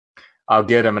I'll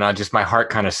get them and my heart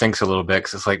kind of sinks a little bit,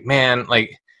 because it's like, man, like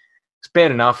it's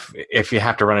bad enough if you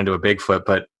have to run into a Bigfoot,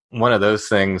 but one of those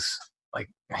things, like,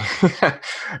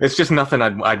 it's just nothing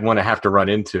I'd want to have to run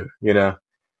into,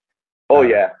 Oh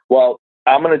yeah. Well,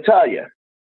 I'm going to tell you.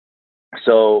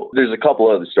 So there's a couple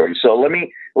other stories. So let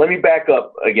me back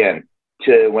up again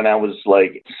to when I was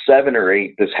like 7 or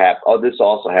 8. This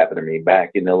also happened to me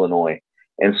back in Illinois.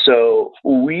 And so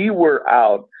we were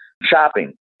out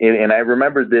shopping, and I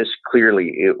remember this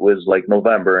clearly. It was like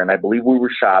November, and I believe we were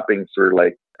shopping for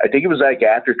I think it was like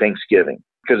after Thanksgiving,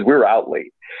 because we were out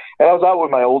late. And I was out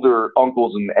with my older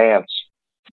uncles and aunts,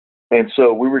 And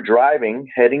so we were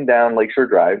heading down Lakeshore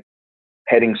Drive,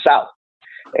 heading south.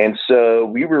 And so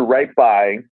we were right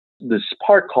by this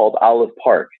park called Olive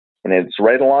Park, and it's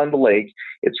right along the lake.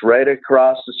 It's right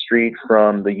across the street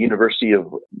from the University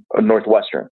of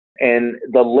Northwestern. And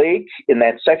the lake in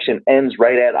that section ends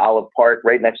right at Olive Park.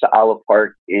 Right next to Olive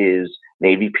Park is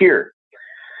Navy Pier.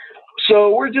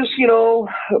 So we're just,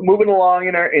 moving along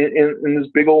in this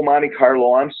big old Monte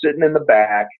Carlo. I'm sitting in the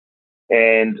back,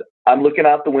 and I'm looking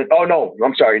out the window. Oh, no,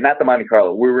 I'm sorry, not the Monte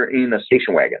Carlo. We were in a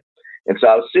station wagon. And so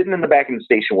I was sitting in the back of the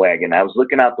station wagon. I was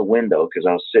looking out the window because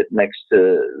I was sitting next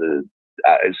to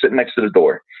the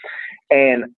door.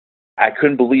 And I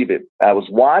couldn't believe it. I was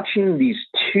watching these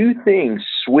two things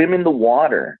swim in the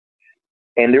water.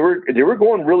 And they were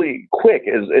going really quick,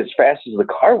 as fast as the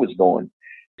car was going.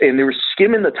 And they were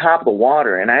skimming the top of the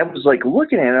water. And I was like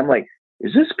looking at it. I'm like,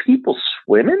 is this people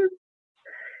swimming?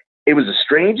 It was the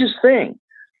strangest thing.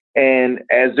 And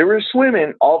as they were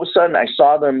swimming, all of a sudden I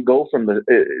saw them go from the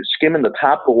skimming the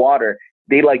top of the water.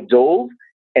 They like dove.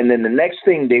 And then the next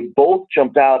thing, they both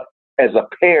jumped out as a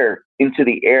pair into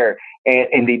the air.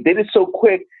 And they did it so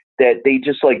quick that they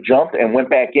just like jumped and went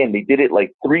back in. They did it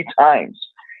like 3 times.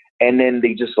 And then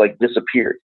they just like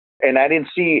disappeared. And I didn't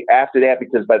see after that,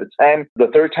 because by the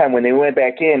third time when they went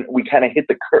back in, we kind of hit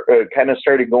kind of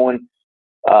started going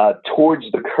towards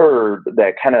the curve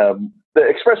that the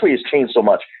expressway has changed so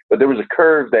much, but there was a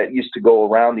curve that used to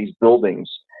go around these buildings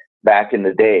back in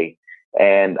the day.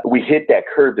 And we hit that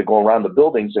curve to go around the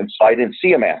buildings. And so I didn't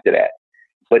see them after that,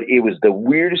 but it was the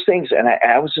weirdest things. And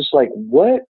I was just like,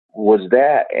 what was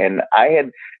that? And I had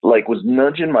was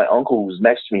nudging my uncle who was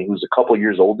next to me, who's a couple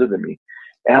years older than me.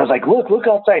 And I was like, look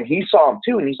outside. And he saw him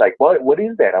too. And he's like, what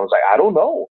is that? I was like, I don't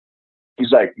know.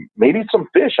 He's like, maybe it's some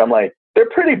fish. I'm like, they're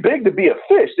pretty big to be a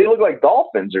fish. They look like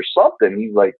dolphins or something.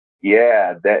 He's like,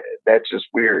 yeah, that's just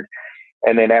weird.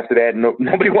 And then after that,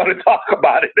 nobody wanted to talk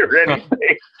about it or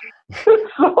anything.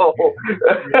 So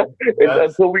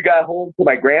until we got home to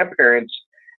my grandparents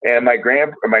and my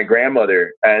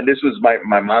grandmother, and this was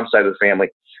my mom's side of the family.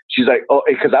 She's like, oh,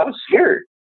 because I was scared.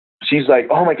 She's like,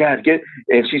 oh my God,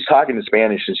 and she's talking in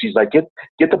Spanish, and she's like, get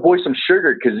the boy some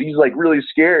sugar because he's like really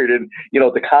scared, and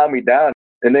to calm me down.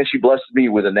 And then she blessed me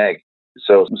with an egg.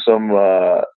 So some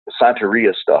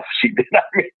Santeria stuff she did on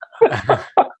me.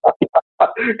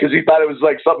 Because he thought it was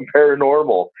like something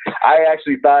paranormal. I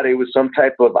actually thought it was some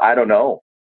type of, I don't know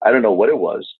what it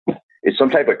was. It's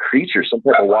some type of creature, some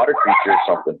type of water creature or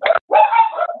something.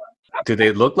 Do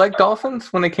they look like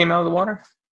dolphins when they came out of the water?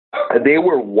 They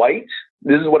were white.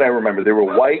 This is what I remember. They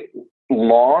were white,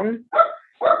 long,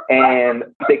 and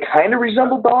they kind of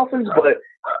resembled dolphins, but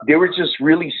they were just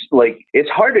really it's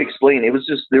hard to explain. It was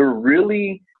just, they were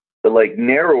really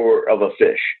narrower of a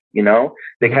fish,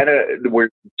 They kind of were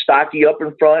stocky up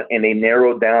in front, and they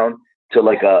narrowed down to a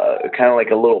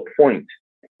little point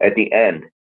at the end.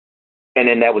 And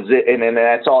then that was it. And then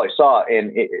that's all I saw.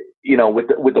 And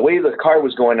with the way the car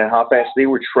was going and how fast they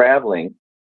were traveling,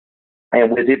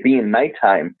 and with it being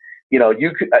nighttime,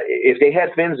 you could, if they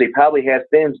had fins, they probably had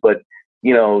fins, but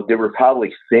they were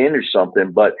probably thin or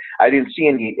something. But I didn't see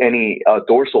any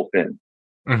dorsal fin.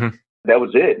 Mm-hmm. That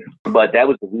was it. But that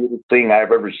was the weirdest thing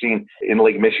I've ever seen in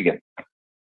Lake Michigan.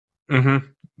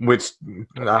 Mm-hmm. Which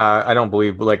I don't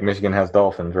believe Lake Michigan has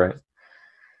dolphins, right?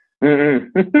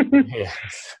 Mm-hmm.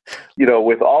 Yes.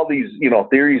 With all these,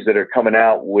 theories that are coming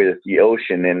out with the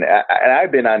ocean, and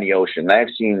I've been on the ocean. I've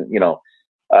seen,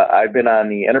 I've been on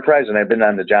the Enterprise and I've been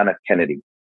on the John F. Kennedy.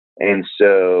 And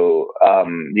so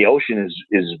the ocean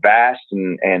is vast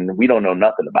and we don't know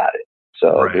nothing about it.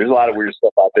 So There's a lot of weird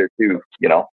stuff out there too,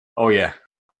 Oh yeah.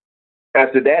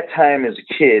 After that time as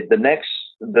a kid, the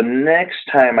next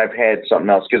time I've had something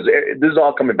else, because this is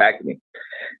all coming back to me,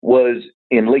 was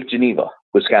in Lake Geneva,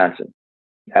 Wisconsin.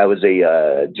 I was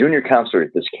a junior counselor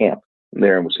at this camp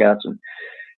there in Wisconsin.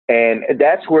 And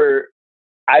that's where,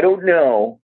 I don't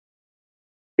know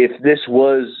if this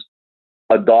was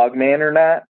a dog man or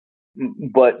not,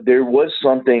 but there was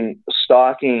something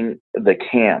stalking the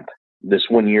camp this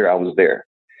one year I was there.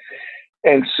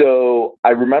 And so I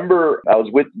remember I was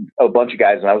with a bunch of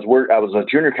guys, and I was a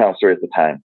junior counselor at the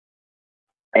time.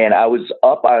 And I was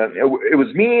up on, it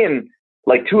was me and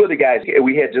like 2 other guys.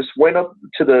 We had just went up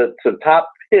to the top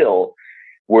hill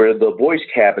where the boys'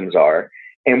 cabins are.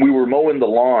 And we were mowing the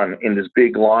lawn in this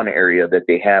big lawn area that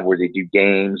they have where they do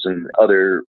games and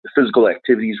other physical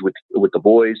activities with the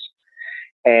boys.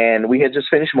 And we had just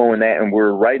finished mowing that, and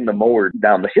we're riding the mower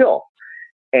down the hill.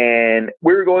 And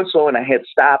we were going slow, and I had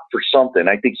stopped for something.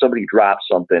 I think somebody dropped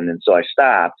something, and so I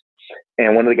stopped.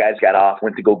 And one of the guys got off,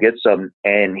 went to go get some,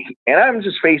 and I'm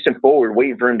just facing forward,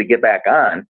 waiting for him to get back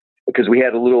on. because we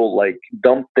had a little like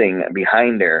dump thing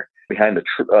behind there, behind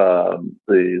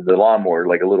the lawnmower,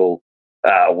 like a little,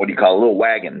 what do you call it, a little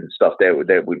wagon and stuff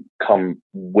that would come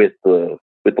with the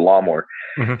lawnmower.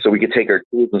 Mm-hmm. So we could take our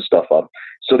tools and stuff up.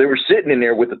 So they were sitting in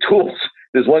there with the tools.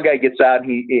 This one guy gets out and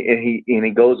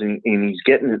he goes and he's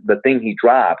getting the thing he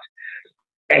dropped.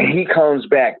 And he comes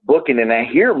back booking, and I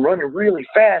hear him running really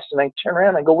fast. And I turn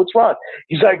around and I go, "What's wrong?"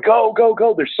 He's like, "Go, go,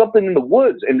 go. There's something in the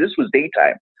woods." And this was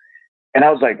daytime. And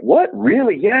I was like, "What?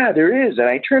 Really? Yeah, there is." And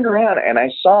I turned around and I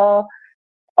saw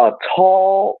a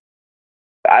tall,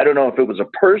 I don't know if it was a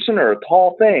person or a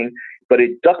tall thing, but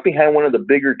it ducked behind one of the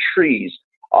bigger trees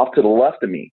off to the left of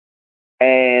me.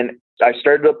 And I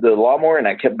started up the lawnmower and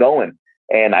I kept going.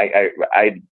 And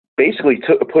I basically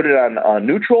put it on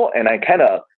neutral, and I kind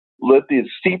of let the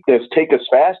steepness take us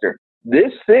faster.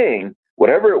 This thing,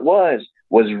 whatever it was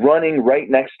running right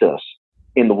next to us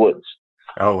in the woods.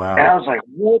 Oh, wow. And I was like,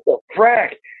 "What the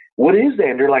frack? What is that?"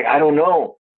 And they're like, "I don't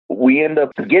know." We end up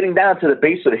getting down to the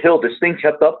base of the hill. This thing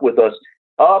kept up with us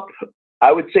up,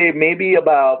 I would say maybe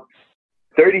about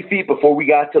 30 feet before we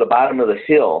got to the bottom of the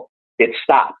hill. It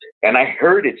stopped. And I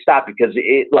heard it stop because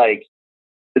it, like,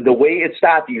 the way it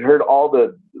stopped, you heard all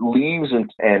the leaves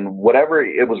and whatever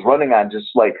it was running on, just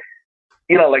like,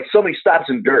 you know, like somebody stops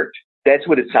in dirt. That's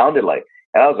what it sounded like.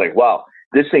 And I was like, wow,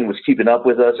 this thing was keeping up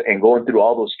with us and going through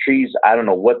all those trees. I don't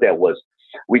know what that was.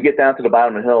 We get down to the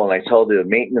bottom of the hill, and I tell the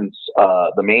maintenance,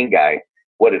 the main guy,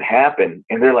 what had happened.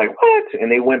 And they're like, "What?"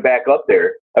 And they went back up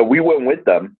there. We went with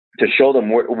them to show them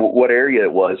what area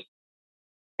it was.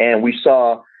 And we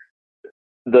saw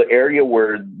the area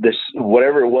where this,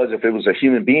 whatever it was, if it was a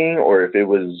human being or if it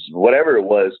was whatever it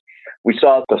was, we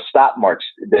saw the stop marks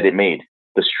that it made,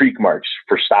 the streak marks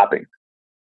for stopping.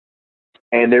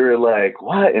 And they were like,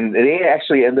 "What?" And they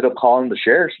actually ended up calling the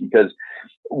sheriffs because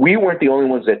we weren't the only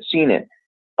ones that seen it.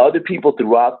 Other people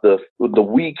throughout the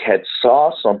week had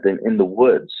saw something in the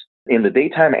woods in the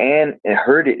daytime and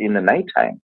heard it in the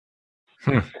nighttime.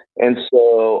 And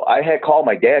so I had called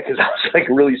my dad because I was like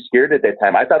really scared at that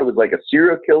time. I thought it was like a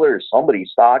serial killer or somebody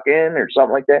stalking or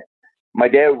something like that. My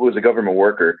dad was a government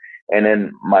worker, and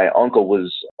then my uncle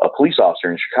was a police officer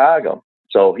in Chicago.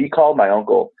 So he called my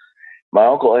uncle. My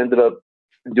uncle ended up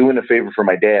doing a favor for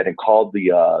my dad and called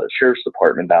the sheriff's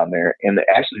department down there. And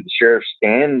actually the sheriffs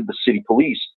and the city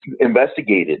police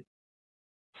investigated.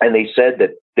 And they said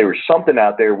that there was something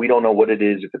out there. We don't know what it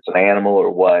is, if it's an animal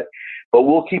or what, but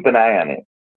we'll keep an eye on it.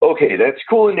 Okay, that's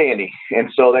cool and dandy.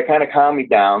 And so that kind of calmed me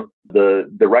down.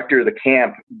 The director of the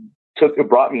camp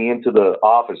brought me into the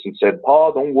office and said,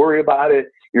 "Paul, don't worry about it.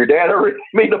 Your dad already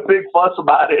made a big fuss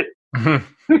about it."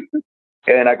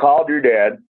 And I called your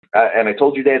dad. And I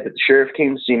told your dad that the sheriff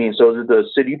came to see me, and so did the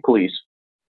city police.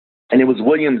 And it was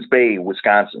Williams Bay,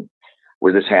 Wisconsin,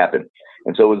 where this happened.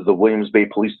 And so it was the Williams Bay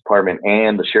Police Department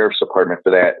and the Sheriff's Department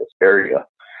for that area.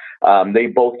 They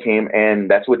both came, and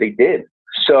that's what they did.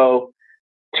 So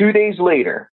 2 days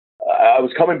later, I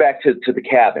was coming back to the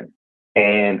cabin,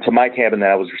 and to my cabin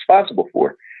that I was responsible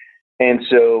for. And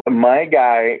so my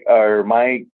guy, or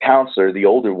my counselor, the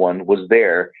older one, was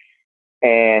there,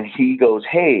 and he goes,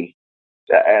 "Hey,"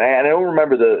 and I don't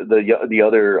remember the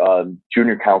other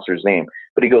junior counselor's name,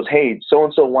 but he goes, "Hey,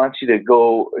 so-and-so wants you to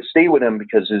go stay with him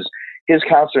because his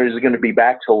counselor is going to be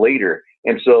back till later.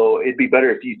 And so it'd be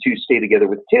better if you two stay together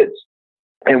with the kids."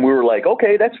 And we were like,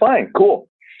 "Okay, that's fine. Cool.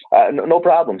 No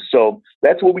problem." So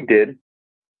that's what we did.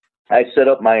 I set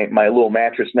up my little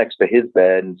mattress next to his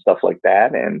bed and stuff like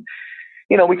that. And,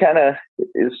 you know, we kind of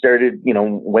started, you know,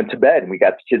 went to bed, and we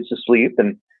got the kids to sleep.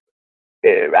 And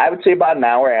I would say about an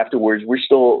hour afterwards, we're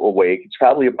still awake. It's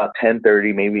probably about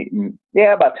 10:30, maybe.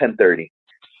 Yeah, about 10:30.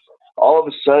 All of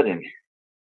a sudden,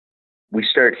 we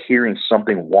start hearing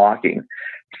something walking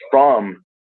from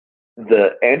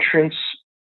the entrance,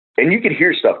 and you could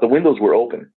hear stuff. The windows were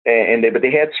open, but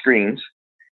they had screens.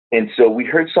 And so we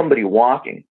heard somebody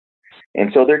walking.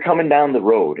 And so they're coming down the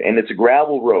road, and it's a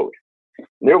gravel road.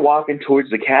 They're walking towards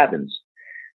the cabins.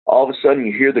 All of a sudden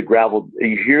you hear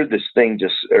you hear this thing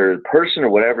or person or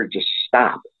whatever just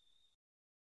stop.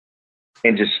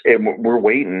 And we're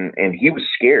waiting, and he was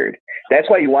scared. That's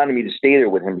why he wanted me to stay there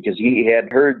with him, because he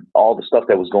had heard all the stuff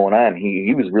that was going on.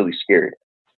 He was really scared.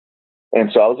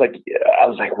 And so I was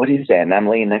like, "What is that?" And I'm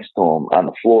laying next to him on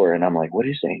the floor, and I'm like, "What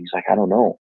is that?" He's like, "I don't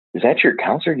know." "Is that your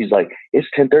counselor?" He's like, "It's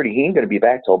 10:30. He ain't going to be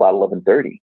back till about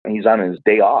 11:30. And he's on his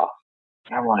day off."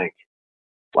 And I'm like,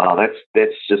 "Wow,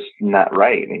 that's just not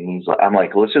right." And I'm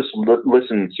like, "Let's just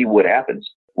listen and see what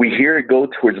happens." We hear it go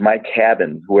towards my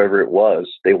cabin, whoever it was.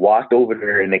 They walked over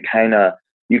there, and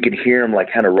you could hear them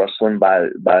like kind of rustling by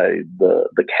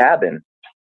the cabin.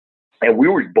 And we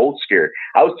were both scared.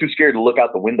 I was too scared to look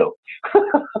out the window.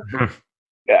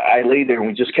 I lay there and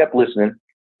we just kept listening.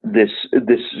 This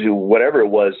whatever it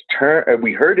was, turn.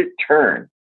 We heard it turn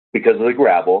because of the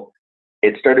gravel.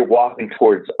 It started walking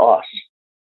towards us.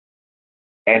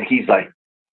 And he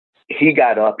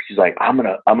got up. He's like, I'm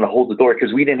gonna hold the door,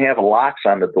 because we didn't have locks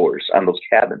on the doors on those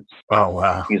cabins. Oh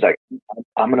wow. He's like,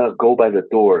 I'm gonna go by the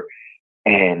door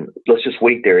and let's just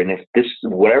wait there. And if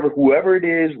whoever it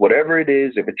is,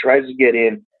 if it tries to get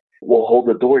in, we'll hold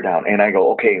the door down. And I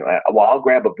go, okay, well, I'll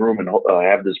grab a broom and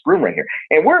have this broom right here.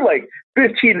 And we're like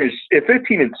 15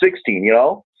 and 16, you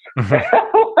know?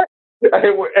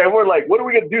 and we're like, what are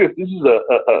we going to do if this is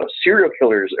a serial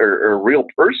killer or a real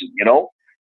person, you know?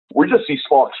 We're just these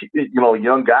small,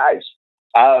 young guys.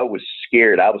 I was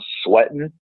scared. I was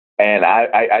sweating. And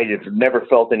I have never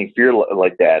felt any fear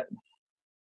like that.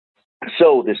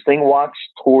 So this thing walks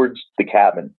towards the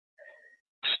cabin,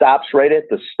 stops right at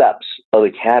the steps of the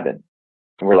cabin.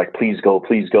 And we're like, please go,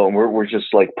 please go. And we're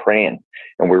just like praying.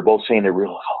 And we're both saying to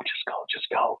real, oh, just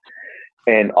go.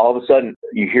 And all of a sudden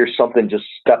you hear something just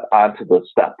step onto the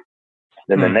step.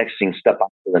 Then the next thing step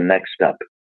onto the next step.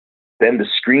 Then the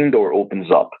screen door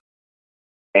opens up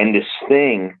and this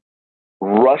thing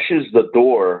rushes the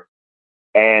door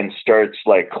and starts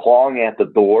like clawing at the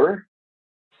door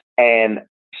and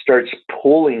starts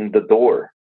pulling the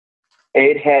door.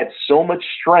 It had so much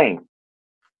strength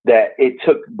that it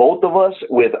took both of us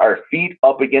with our feet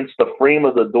up against the frame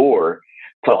of the door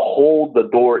to hold the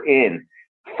door in.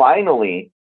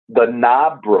 Finally, the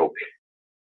knob broke.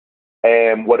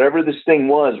 And whatever this thing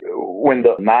was, when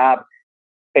the knob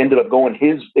ended up going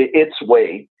its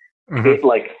way, it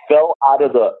like fell out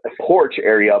of the porch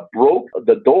area, broke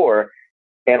the door,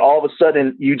 and all of a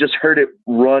sudden you just heard it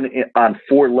run on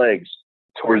 4 legs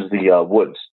towards the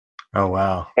woods. Oh,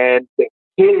 wow. And the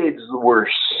kids were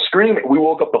screaming. We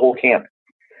woke up the whole camp.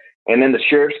 And then the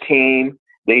sheriffs came,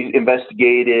 they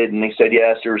investigated, and they said,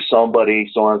 yes, there was somebody,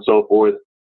 so on and so forth.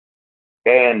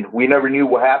 And we never knew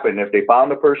what happened, if they found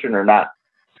the person or not.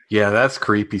 Yeah, that's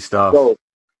creepy stuff.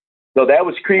 So that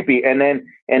was creepy. And then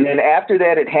after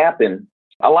that had happened,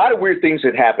 a lot of weird things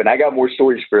had happened. I got more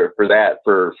stories for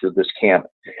this camp.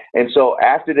 And so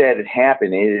after that had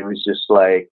happened, it was just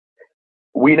like,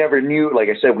 we never knew, like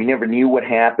I said, we never knew what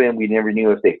happened. We never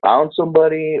knew if they found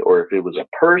somebody or if it was a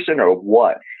person or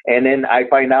what. And then I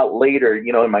find out later,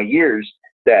 in my years,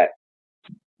 that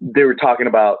they were talking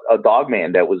about a dog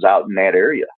man that was out in that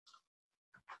area.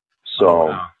 So. Oh,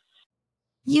 wow.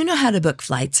 You know how to book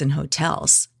flights and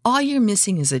hotels. All you're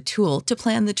missing is a tool to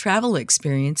plan the travel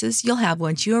experiences you'll have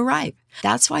once you arrive.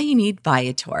 That's why you need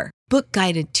Viator. Book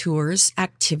guided tours,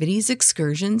 activities,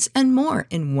 excursions, and more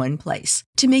in one place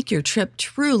to make your trip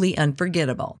truly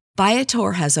unforgettable.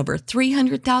 Viator has over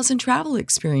 300,000 travel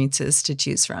experiences to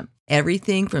choose from.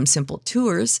 Everything from simple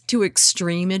tours to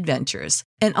extreme adventures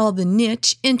and all the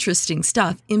niche, interesting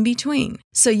stuff in between.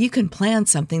 So you can plan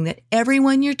something that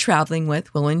everyone you're traveling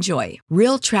with will enjoy.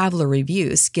 Real traveler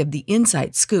reviews give the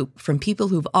inside scoop from people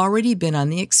who've already been on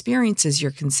the experiences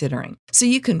you're considering. So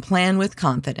you can plan with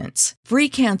confidence. Free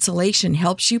cancellation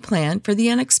helps you plan for the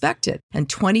unexpected. And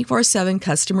 24/7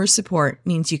 customer support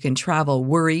means you can travel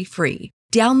worry-free.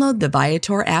 Download the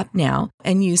Viator app now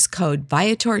and use code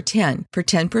Viator10 for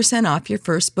 10% off your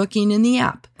first booking in the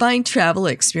app. Find travel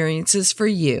experiences for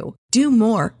you. Do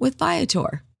more with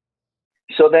Viator.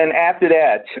 So then after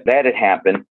that had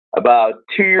happened. About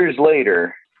 2 years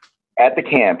later at the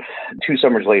camp, 2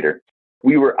 summers later,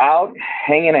 we were out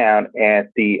hanging out at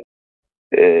the,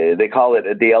 they call it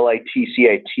the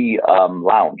LITCIT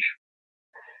lounge.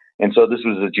 And so this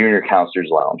was the junior counselor's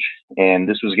lounge. And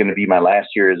this was going to be my last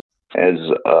year as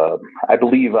I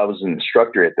believe I was an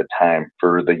instructor at the time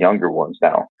for the younger ones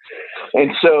now.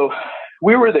 And so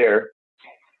we were there.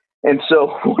 And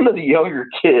so one of the younger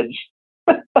kids,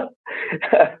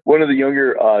 one of the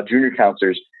younger junior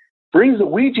counselors brings a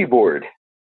Ouija board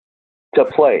to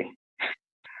play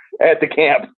at the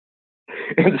camp.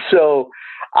 And so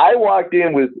I walked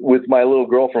in with my little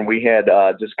girlfriend. We had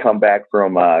just come back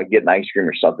from getting ice cream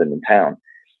or something in town.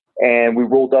 And we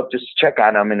rolled up just to check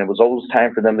on them, and it was almost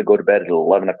time for them to go to bed at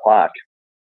 11 o'clock.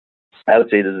 I would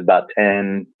say this is about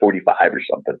 10:45 or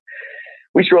something.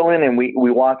 We stroll in and we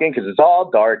walk in because it's all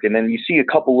dark, and then you see a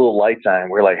couple little lights on.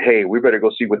 We're like, hey, we better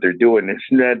go see what they're doing. It's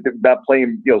not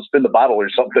playing, spin the bottle or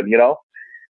something,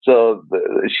 So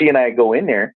she and I go in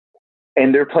there,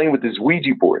 and they're playing with this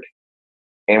Ouija board.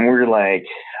 And we're like,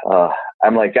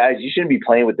 I'm like, guys, you shouldn't be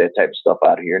playing with that type of stuff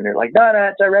out here. And they're like, no,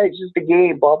 it's all right. It's just a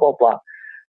game, blah, blah, blah.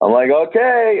 I'm like,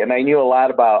 okay. And I knew a lot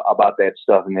about that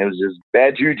stuff. And it was just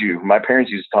bad juju. My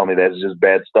parents used to tell me that's just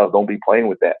bad stuff. Don't be playing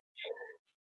with that.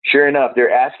 sure enough,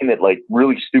 they're asking it like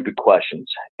really stupid questions.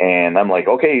 And I'm like,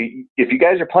 okay, if you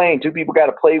guys are playing, two people got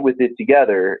to play with it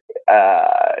together,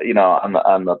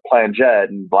 on the planjet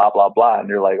and blah, blah, blah. And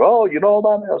they're like, oh, you know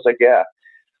about it? I was like, yeah.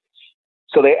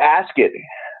 So they ask it,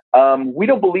 we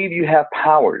don't believe you have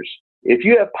powers. If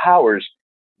you have powers,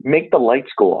 make the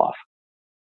lights go off.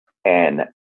 And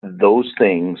those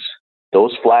things,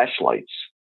 those flashlights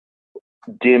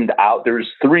dimmed out. There's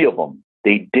 3 of them.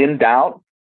 They dimmed out.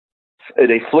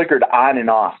 They flickered on and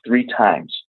off 3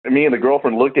 times. Me and the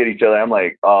girlfriend looked at each other. I'm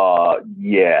like,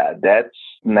 yeah, that's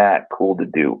not cool to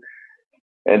do.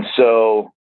 And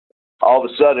so all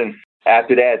of a sudden,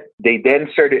 after that, they then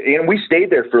started, and we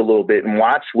stayed there for a little bit and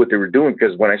watched what they were doing.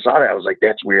 Because when I saw that, I was like,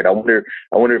 that's weird. I wonder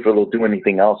if it'll do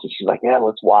anything else. And she's like, yeah,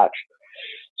 let's watch.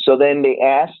 So then they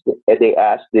asked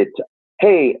it,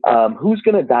 hey, who's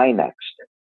going to die next?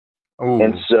 Ooh.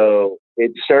 And so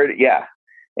it started, yeah.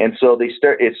 And so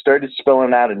it started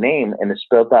spelling out a name, and it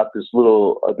spelled out this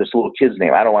little kid's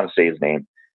name. I don't want to say his name.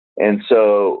 And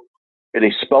so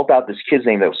they spelled out this kid's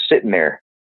name that was sitting there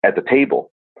at the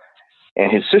table,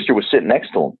 and his sister was sitting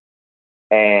next to him,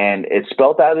 and it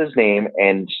spelled out his name,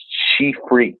 and she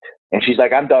freaked, and she's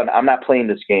like, I'm done. I'm not playing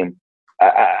this game.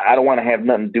 I don't want to have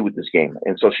nothing to do with this game.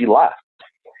 And so she left.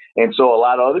 And so a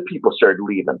lot of other people started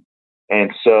leaving.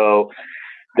 And so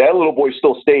that little boy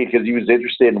still stayed because he was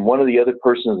interested. And one of the other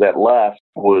persons that left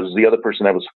was the other person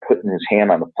that was putting his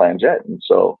hand on the planjet. And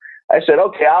so I said,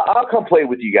 okay, I'll come play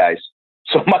with you guys.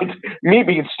 So me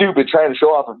being stupid, trying to show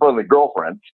off in front of the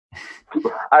girlfriend,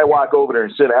 I walk over there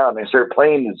and sit down and start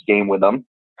playing this game with them.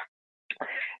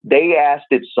 They asked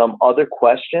it some other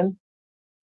question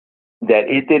that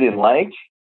it didn't like.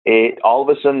 It all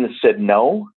of a sudden it said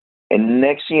no. And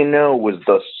next thing you know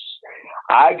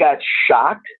I got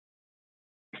shocked,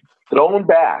 thrown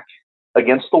back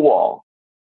against the wall.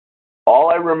 All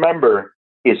I remember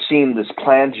is seeing this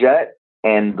planjet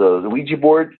and the Ouija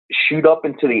board shoot up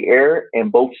into the air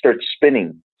and both start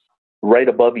spinning right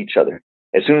above each other.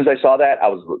 As soon as I saw that, I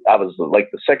was like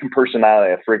the second person out of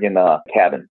that friggin'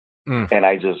 cabin. And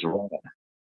I just ran.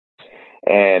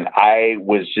 And I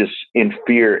was just in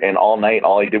fear. And all night,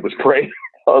 all I did was pray.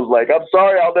 I was like, I'm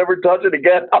sorry, I'll never touch it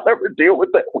again. I'll never deal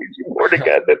with that Ouija board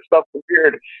again. That stuff is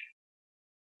weird.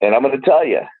 And I'm going to tell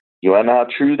you, you want to know how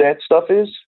true that stuff is?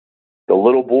 The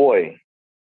little boy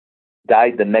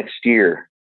died the next year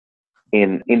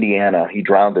in Indiana. He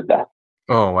drowned to death.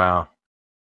 Oh, wow.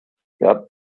 Yep.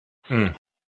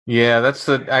 Yeah,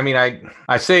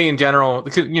 I say in general,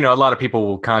 because, a lot of people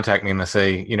will contact me and they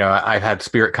say, I've had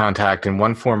spirit contact in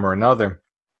one form or another.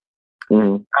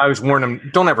 I always warn them,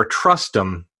 don't ever trust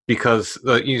them, because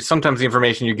sometimes the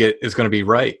information you get is going to be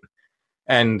right.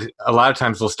 And a lot of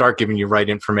times they'll start giving you right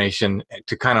information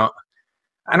to kind of,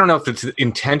 I don't know if it's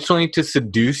intentionally to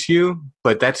seduce you,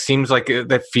 but that seems like,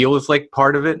 that feels like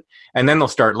part of it. And then they'll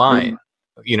start lying,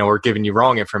 or giving you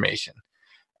wrong information.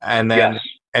 And then, yes.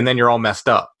 And then you're all messed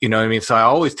up. You know what I mean? So I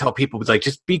always tell people, like,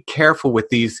 just be careful with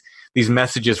these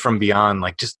messages from beyond.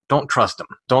 Like, just don't trust them.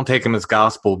 Don't take them as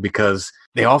gospel, because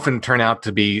they often turn out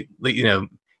to be,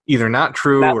 either not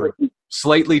true or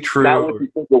slightly true. Not what you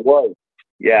think it was.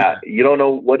 Yeah. You don't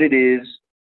know what it is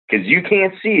because you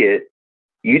can't see it.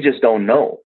 You just don't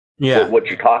know what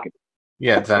you're talking about.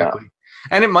 Yeah, exactly.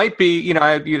 And it might be,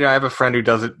 I have a friend who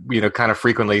does it, kind of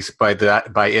frequently. By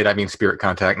it, I mean spirit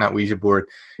contact, not Ouija board.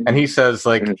 And he says,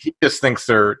 like, he just thinks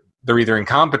they're either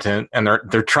incompetent and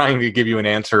they're trying to give you an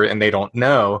answer and they don't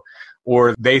know,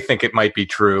 or they think it might be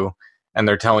true and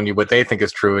they're telling you what they think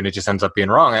is true and it just ends up being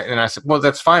wrong. And I said, well,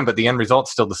 that's fine, but the end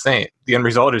result's still the same. The end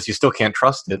result is you still can't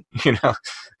trust it,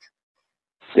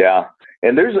 Yeah.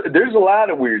 And there's a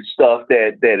lot of weird stuff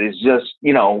that is just,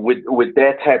 with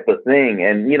that type of thing.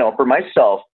 And, for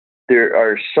myself, there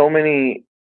are so many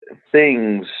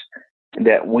things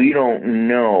that we don't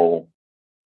know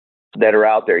that are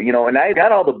out there, and I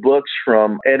got all the books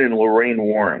from Ed and Lorraine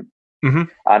Warren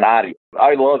on audio.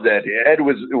 I love that. Ed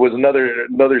was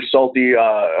another salty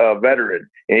veteran,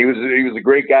 and he was a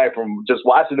great guy. From just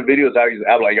watching the videos,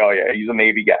 I'm like, oh yeah, he's a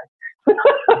Navy guy.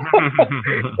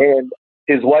 And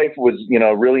his wife was,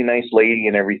 a really nice lady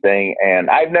and everything. And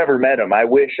I've never met him. I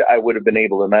wish I would have been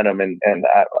able to meet him. And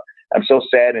I'm so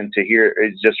saddened to hear,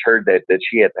 just heard that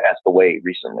she had passed away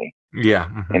recently. Yeah.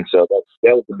 And so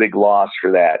that was a big loss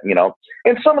for that,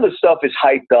 And some of the stuff is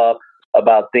hyped up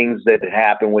about things that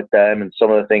happen with them, and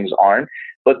some of the things aren't.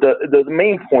 But the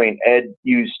main point Ed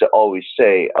used to always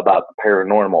say about the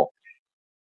paranormal,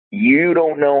 you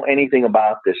don't know anything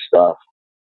about this stuff.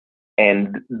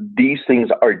 And these things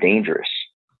are dangerous,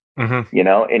 and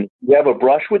you have a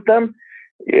brush with them,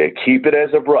 keep it as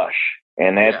a brush,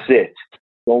 and that's it.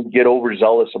 don't get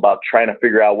overzealous about trying to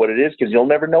figure out what it is, because you'll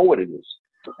never know what it is.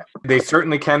 They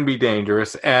certainly can be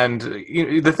dangerous. And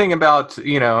the thing about,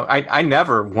 I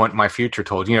never want my future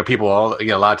told. People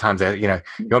a lot of times, you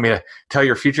want me to tell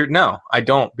your future? No, I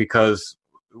don't, because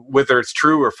whether it's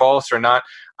true or false or not,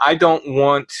 I don't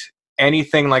want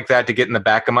anything like that to get in the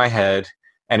back of my head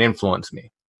and influence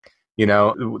me.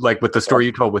 Like with the story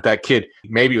you told with that kid,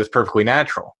 maybe it was perfectly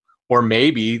natural. Or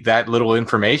maybe that little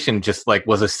information just like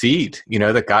was a seed,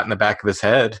 that got in the back of his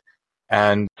head.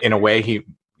 And in a way, he,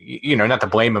 not to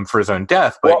blame him for his own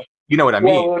death, but you know what I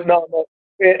mean. Well, no.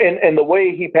 And the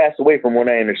way he passed away, from what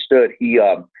I understood, he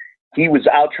was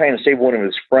out trying to save one of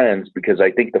his friends, because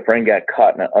I think the friend got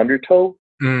caught in an undertow.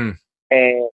 And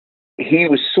he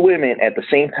was swimming at the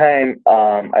same time.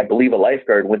 I believe a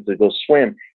lifeguard went to go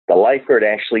swim. The lifeguard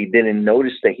actually didn't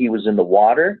notice that he was in the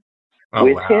water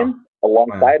with him,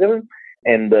 alongside of him.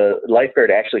 And the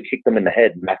lifeguard actually kicked him in the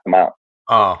head and knocked him out.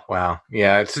 Oh, wow.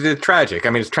 Yeah, it's tragic. I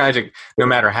mean, it's tragic no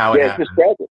matter how it happens. It's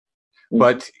just tragic.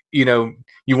 But,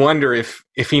 you wonder if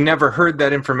he never heard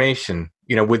that information,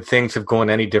 would things have gone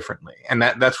any differently? And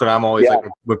that's what I'm always like,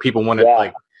 when people want to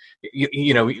like,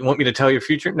 you want me to tell your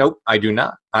future? Nope, I do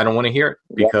not. I don't want to hear it,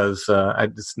 because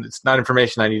it's not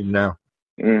information I need to know.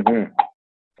 Mm-hmm.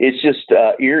 It's just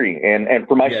eerie. And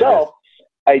for myself,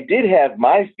 I did have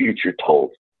my future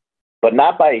told, but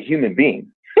not by a human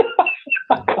being.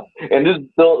 And this is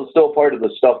still part of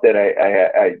the stuff that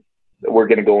I we're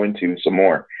going to go into some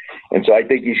more. And so I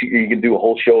think you can do a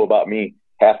whole show about me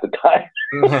half the time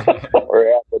or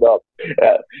half it up.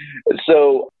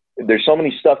 So there's so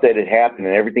many stuff that had happened,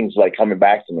 and everything's like coming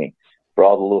back to me for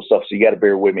all the little stuff. So you got to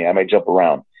bear with me. I might jump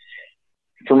around.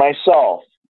 For myself,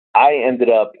 I ended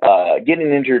up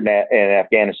getting injured in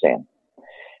Afghanistan,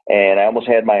 and I almost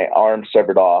had my arm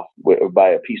severed off by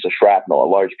a piece of shrapnel, a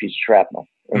large piece of shrapnel.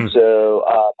 And so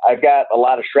I've got a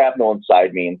lot of shrapnel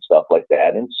inside me and stuff like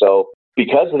that. And so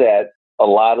because of that, a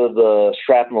lot of the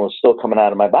shrapnel is still coming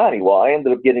out of my body. Well, I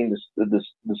ended up getting this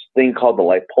thing called the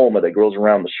lipoma that grows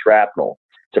around the shrapnel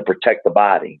to protect the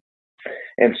body.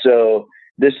 And so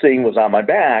this thing was on my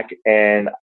back, and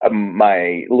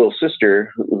my little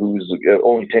sister, who's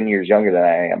only 10 years younger than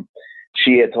I am,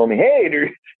 she had told me, "Hey,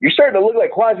 you're starting to look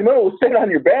like Quasimodo. What's that on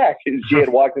your back?" And she had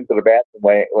walked into the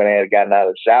bathroom when I had gotten out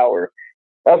of the shower.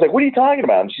 I was like, "What are you talking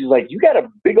about?" And she's like, "You got a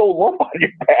big old lump on your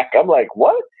back." I'm like,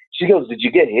 "What?" She goes, "Did you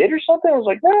get hit or something?" I was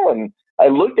like, "No." And I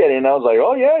looked at it and I was like,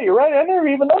 "Oh yeah, you're right. I never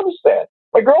even noticed that."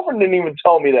 My girlfriend didn't even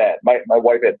tell me that. My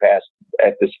wife had passed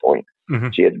at this point. Mm-hmm.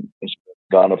 She had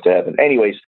gone up to heaven.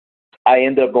 Anyways, I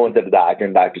ended up going to the doctor,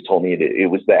 and the doctor told me it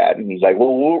was that. And he's like,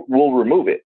 "Well, we'll remove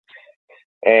it."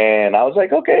 And I was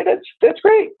like, "Okay, that's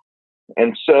great."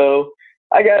 And so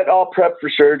I got all prepped for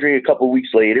surgery a couple of weeks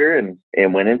later,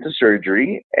 and went into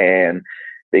surgery, and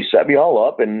they set me all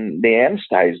up and they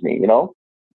anesthetized me,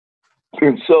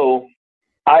 And so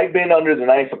I've been under the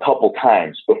knife a couple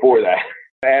times before that.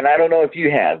 And I don't know if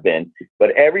you have been,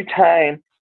 but every time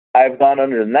I've gone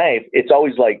under the knife, it's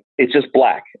always like, it's just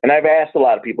black. And I've asked a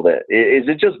lot of people that, is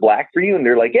it just black for you? And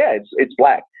they're like, yeah, it's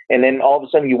black. And then all of a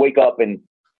sudden you wake up and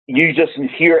you just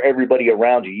hear everybody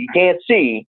around you. You can't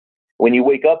see when you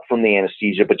wake up from the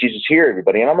anesthesia, but you just hear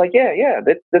everybody. And I'm like, yeah,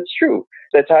 that's true.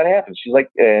 That's how it happens. She's like,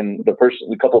 and the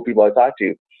couple of people I talked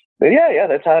to, yeah,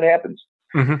 that's how it happens.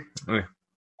 Mm-hmm. Yeah.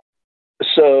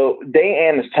 So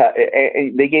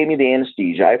they gave me the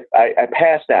anesthesia. I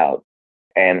passed out,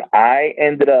 and I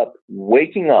ended up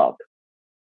waking up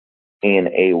in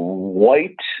a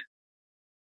white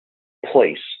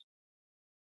place.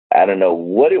 I don't know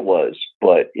what it was,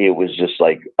 but it was just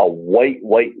like a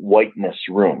whiteness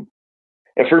room.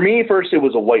 And for me, first, it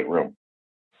was a white room.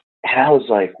 And I was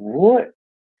like, what?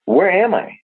 Where am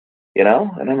I? And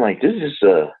I'm like, this is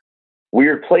a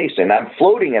weird place. And I'm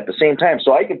floating at the same time.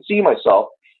 So I could see myself.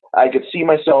 I could see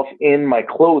myself in my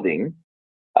clothing.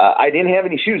 I didn't have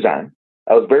any shoes on.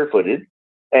 I was barefooted.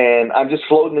 And I'm just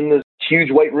floating in this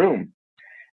huge white room.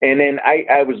 And then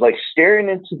I was like staring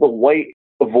into the white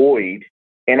void.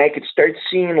 And I could start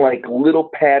seeing like little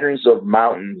patterns of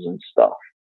mountains and stuff.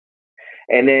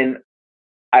 And then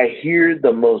I hear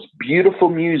the most beautiful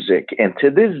music. And to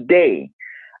this day,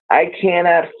 I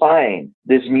cannot find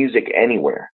this music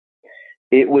anywhere.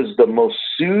 It was the most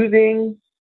soothing,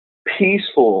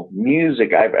 peaceful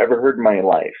music I've ever heard in my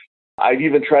life. I've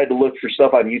even tried to look for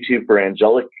stuff on YouTube for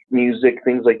angelic music,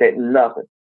 things like that. Nothing.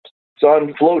 So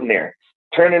I'm floating there,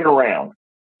 turning around,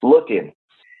 looking.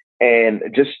 And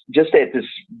just at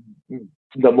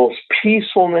the most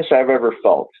peacefulness I've ever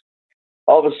felt.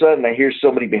 All of a sudden, I hear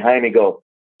somebody behind me go,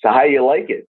 "So how you like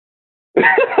it?" And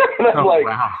I'm like,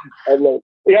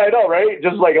 yeah, I know, right?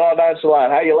 Just like all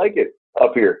nonchalant, "How you like it?"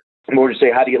 up here. More to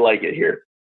say, how do you like it here?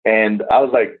 And I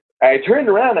was like, I turned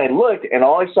around, I looked, and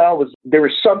all I saw was there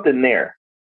was something there.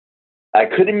 I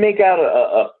couldn't make out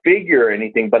a figure or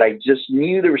anything, but I just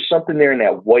knew there was something there in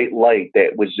that white light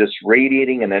that was just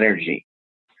radiating an energy.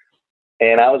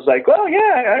 And I was like, well,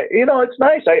 yeah, it's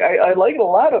nice. I like it a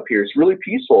lot up here. It's really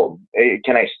peaceful. Hey,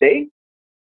 can I stay?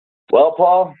 Well,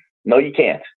 Paul, no, you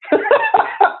can't.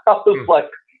 I was like,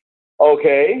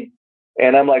 okay.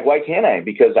 And I'm like, why can't I?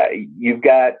 Because you've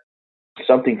got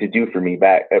something to do for me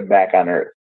back on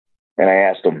Earth. And I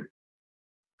asked him,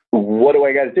 what do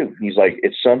I got to do? He's like,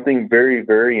 it's something very,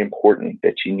 very important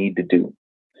that you need to do.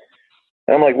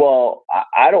 And I'm like, well,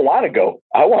 I don't want to go.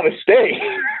 I want to stay.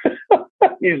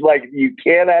 He's like, you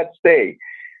cannot stay.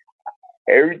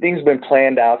 Everything's been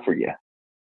planned out for you.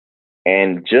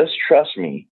 And just trust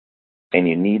me, and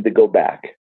you need to go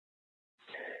back.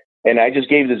 And I just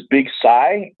gave this big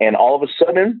sigh, and all of a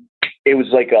sudden, it was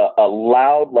like a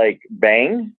loud, like,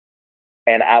 bang,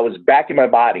 and I was back in my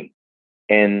body,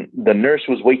 and the nurse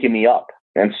was waking me up.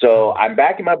 And so I'm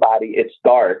back in my body. It's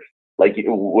dark, like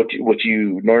what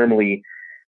you normally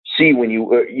see when you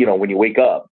wake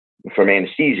up from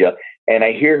anesthesia. And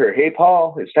I hear her, hey,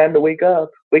 Paul, it's time to wake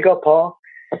up. Wake up, Paul.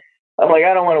 I'm like,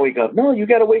 I don't want to wake up. No, you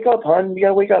got to wake up, hon. You got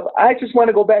to wake up. I just want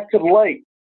to go back to the light.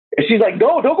 And she's like,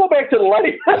 no, don't go back to the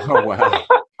light. Oh, wow.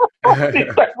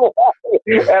 And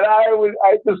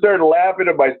I just started laughing,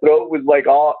 and my throat was like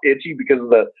all itchy because of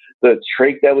the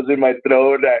trach that was in my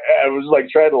throat. I was like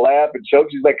trying to laugh and choke.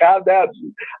 She's like, calm down.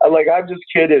 I'm like, I'm just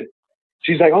kidding.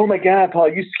 She's like, oh my God,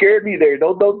 Paul, you scared me there.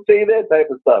 Don't say that type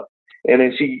of stuff. And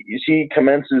then she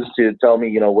commences to tell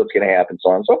me, what's going to happen, so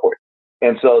on and so forth.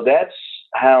 And so that's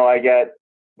how I got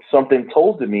something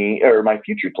told to me, or my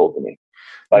future told to me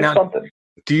by something.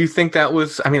 Do you think that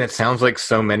was, it sounds like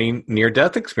so many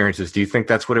near-death experiences. Do you think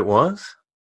that's what it was?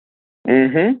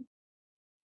 Mm-hmm.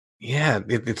 Yeah,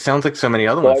 it sounds like so many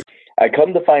other ones. I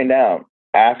come to find out,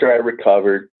 after I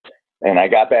recovered and I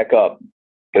got back up,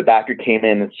 the doctor came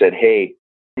in and said, hey,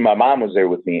 my mom was there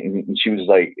with me, and she was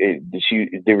like,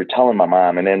 they were telling my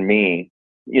mom and then me,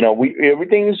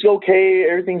 everything's okay,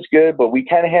 everything's good, but we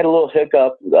kind of had a little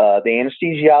hiccup. The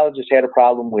anesthesiologist had a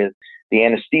problem with the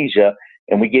anesthesia,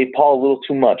 and we gave Paul a little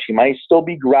too much. He might still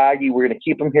be groggy. We're going to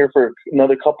keep him here for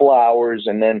another couple hours,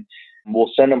 and then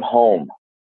we'll send him home.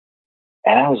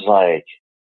 And I was like,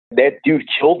 that dude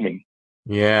killed me.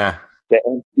 Yeah. The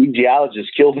anesthesiologist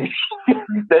killed me.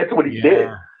 That's what he did.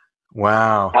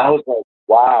 Wow. I was like,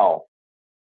 wow.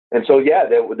 And so, yeah,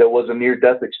 that was a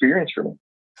near-death experience for me.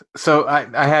 So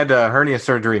I had hernia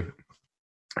surgery,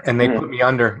 and they put me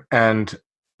under, and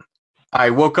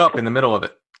I woke up in the middle of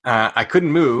it. I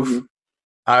couldn't move. Mm-hmm.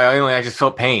 I just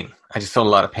felt pain. I just felt a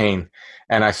lot of pain.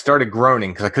 And I started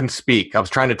groaning because I couldn't speak. I was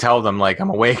trying to tell them, like, I'm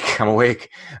awake, I'm awake.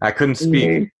 I couldn't speak.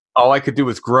 Mm-hmm. All I could do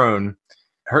was groan,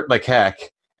 hurt like heck.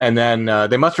 And then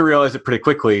they must have realized it pretty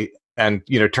quickly and,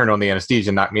 turned on the anesthesia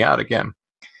and knocked me out again.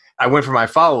 I went for my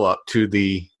follow-up to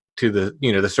the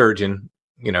the surgeon,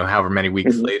 however many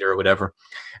weeks later or whatever.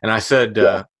 And I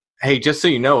said, hey, just so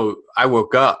you know, I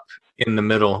woke up in the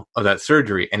middle of that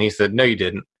surgery. And he said, no, you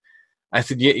didn't. I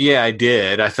said, yeah, I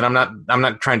did. I said, I'm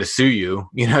not trying to sue you.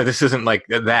 This isn't like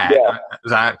that.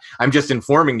 Yeah. I'm just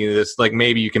informing you this, like,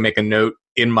 maybe you can make a note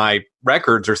in my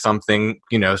records or something,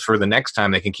 for the next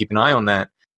time they can keep an eye on that,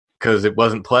 because it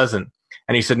wasn't pleasant.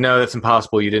 And he said, no, that's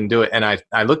impossible. You didn't do it. And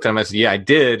I looked at him. I said, yeah, I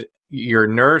did. Your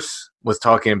nurse was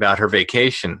talking about her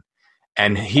vacation,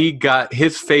 and he got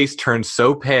his face turned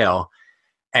so pale,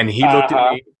 and he looked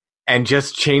at me and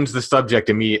just changed the subject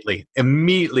immediately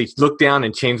looked down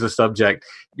and changed the subject.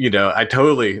 I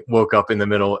totally woke up in the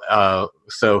middle.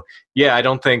 So yeah, I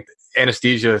don't think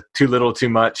anesthesia, too little, too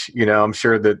much, I'm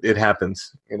sure that it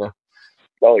happens,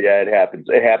 Oh yeah, it happens.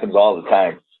 It happens all the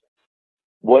time.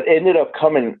 What ended up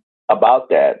coming about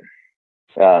that,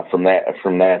 from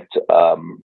that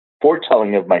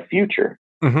foretelling of my future,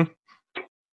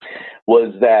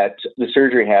 was that the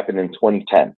surgery happened in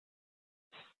 2010.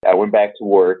 I went back to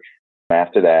work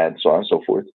after that, and so on and so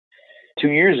forth. 2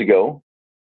 years ago,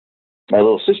 my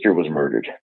little sister was murdered.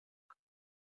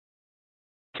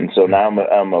 And so now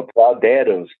I'm a proud dad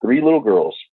of 3 little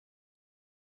girls.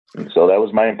 And so that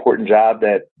was my important job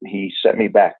that he set me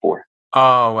back for.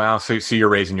 Oh, wow. So you're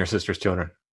raising your sister's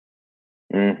children.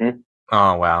 Mm-hmm.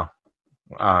 Oh, wow.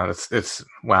 It's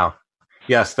wow.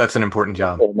 Yes, that's an important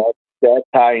job. And that's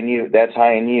how I knew. That's how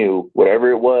I knew. Whatever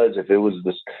it was, if it was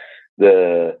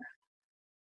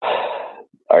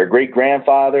our great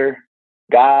grandfather,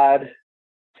 God,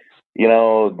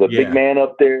 the big man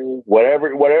up there,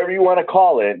 whatever you want to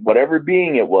call it, whatever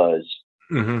being it was,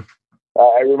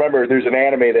 I remember there's an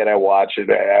anime that I watch,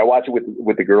 and I watch it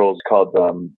with the girls called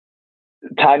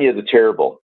Tanya the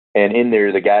Terrible. And in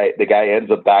there, the guy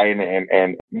ends up dying,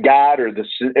 and God, or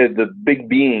the big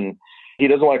being, he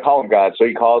doesn't want to call him God, so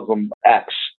he calls him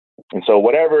X. And so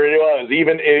whatever it was,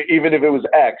 even if it was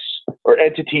X or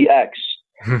entity X,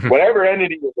 whatever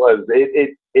entity it was,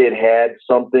 it had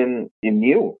something in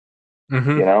you,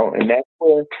 you know. And that's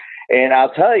where, and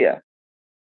I'll tell you,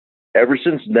 ever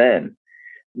since then,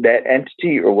 that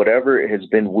entity or whatever has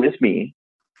been with me,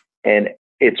 and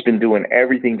it's been doing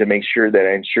everything to make sure that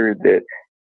I ensure that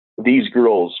these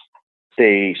girls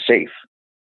stay safe.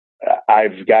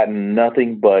 I've gotten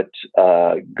nothing but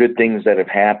good things that have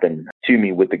happened to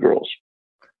me with the girls.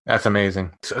 That's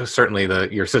amazing. So certainly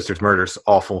your sister's murder is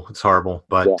awful. It's horrible,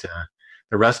 but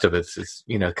the rest of it's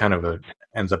kind of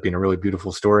ends up being a really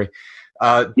beautiful story.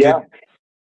 Do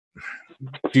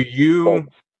you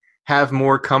have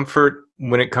more comfort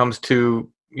when it comes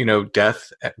to,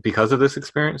 death because of this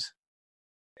experience?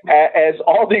 As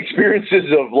all the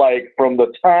experiences of, like, from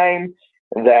the time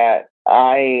that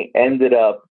I ended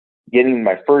up getting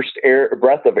my first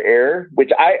breath of air,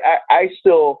 which I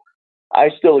still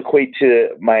equate to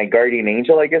my guardian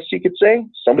angel, I guess you could say.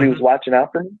 Somebody was watching out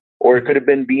for me, or it could have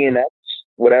been BNX,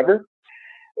 whatever,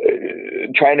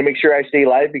 trying to make sure I stay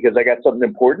alive because I got something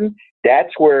important.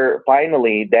 That's where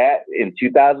finally, that in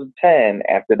 2010,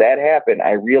 after that happened,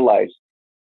 I realized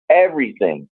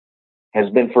everything has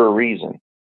been for a reason.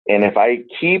 And if I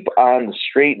keep on the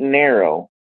straight and narrow,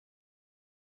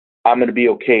 I'm going to be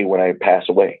okay when I pass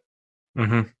away.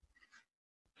 Mm-hmm.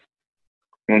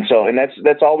 And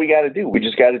that's all we got to do. We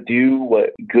just got to do what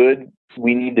good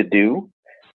we need to do.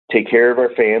 Take care of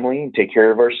our family, take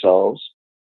care of ourselves.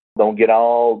 Don't get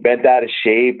all bent out of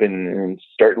shape and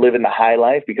start living the high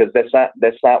life, because that's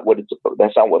not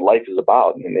what life is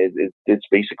about. And it's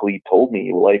basically told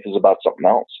me life is about something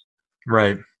else.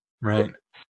 Right.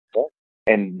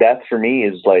 And death for me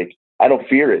is like, I don't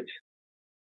fear it.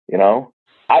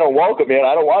 I don't welcome it.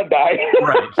 I don't want to die.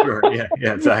 Right. Sure.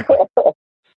 Yeah, exactly.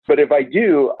 But if I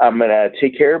do, I'm going to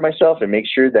take care of myself and make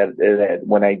sure that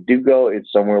when I do go,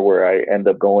 it's somewhere where I end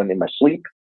up going in my sleep,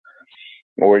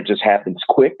 or it just happens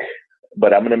quick.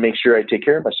 But I'm going to make sure I take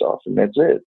care of myself, and that's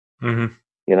it. Mm-hmm.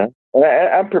 And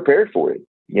I'm prepared for it.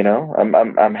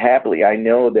 I'm happily. I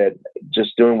know that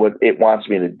just doing what it wants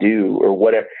me to do, or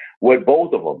what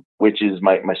both of them, which is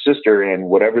my sister and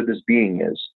whatever this being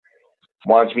is,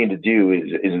 wants me to do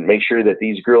is make sure that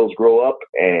these girls grow up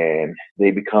and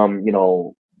they become,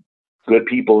 good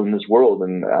people in this world.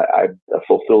 And I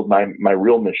fulfilled my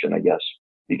real mission, I guess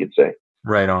you could say.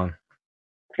 Right on.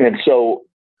 And so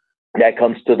that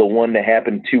comes to the one that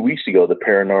happened 2 weeks ago, the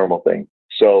paranormal thing.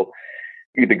 So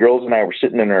the girls and I were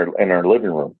sitting in our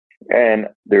living room, and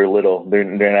they're little. They're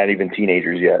not even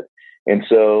teenagers yet. And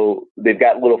so they've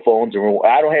got little phones, and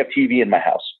I don't have TV in my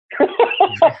house.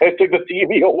 I took the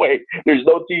TV away. There's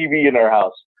no TV in our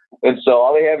house. And so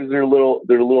all they have is their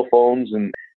little phones,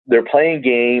 and they're playing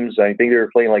games. I think they were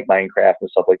playing like Minecraft and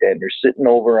stuff like that. And they're sitting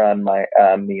over on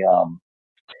the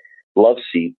love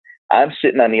seat. I'm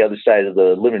sitting on the other side of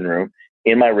the living room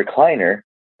in my recliner,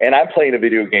 and I'm playing a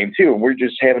video game too. And we're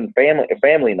just having a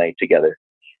family night together.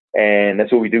 And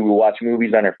that's what we do. We watch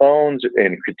movies on our phones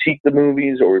and critique the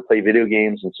movies, or we play video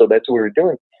games. And so that's what we're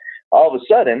doing. All of a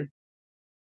sudden,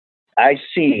 I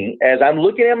see, as I'm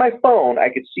looking at my phone, I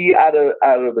could see out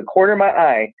of the corner of my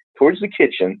eye towards the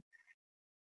kitchen,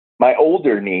 my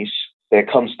older niece that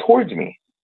comes towards me.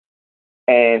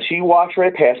 And she walks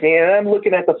right past me, and I'm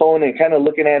looking at the phone and kind of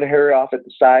looking at her off at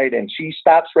the side, and she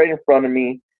stops right in front of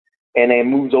me and then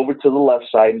moves over to the left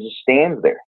side and just stands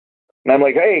there. And I'm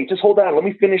like, hey, just hold on. Let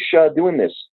me finish doing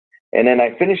this. And then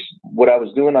I finished what I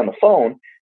was doing on the phone.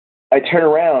 I turn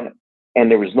around, and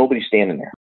there was nobody standing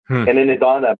there. And then it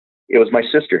dawned on me, it was my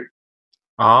sister.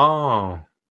 Oh.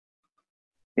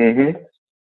 Mm-hmm.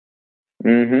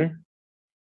 Mm-hmm.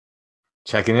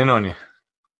 Checking in on you.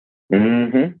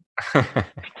 Mm-hmm.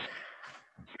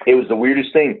 It was the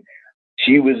weirdest thing.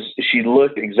 She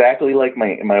looked exactly like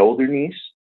my older niece.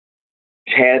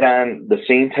 Had on the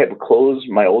same type of clothes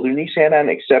my older niece had on,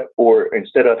 except for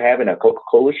instead of having a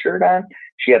Coca-Cola shirt on,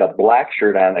 she had a black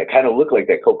shirt on that kind of looked like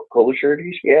that Coca-Cola shirt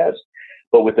she has,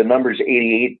 but with the numbers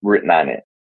 88 written on it.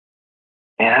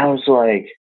 And I was like,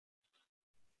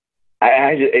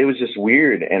 it was just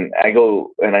weird. And I go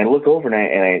and I look over and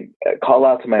I call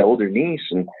out to my older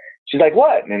niece, and she's like,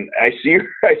 "What?" And I see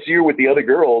her with the other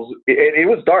girls. It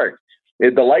was dark. The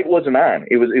light wasn't on.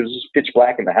 It was just pitch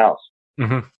black in the house.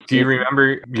 Mm-hmm. Do you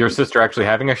remember your sister actually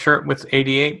having a shirt with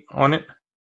 88 on it?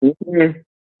 Mm-mm.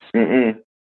 Mm-mm.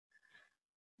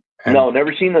 No,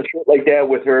 never seen a shirt like that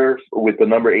with her, with the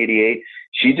number 88.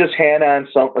 She just had on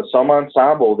some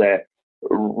ensemble that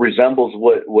resembles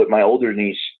what my older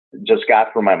niece just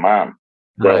got from my mom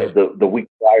the week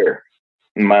prior.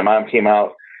 And my mom came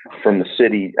out from the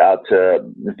city out to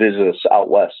visit us out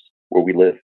west where we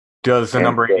live. Does the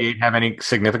number 88 have any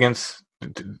significance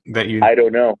that you? I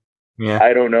don't know. Yeah,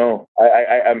 I don't know.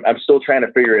 I'm still trying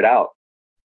to figure it out.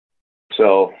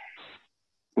 So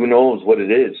who knows what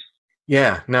it is?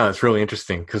 Yeah, no, it's really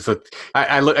interesting because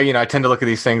I look, I tend to look at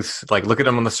these things, like look at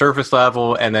them on the surface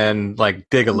level and then like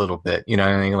dig a little bit, what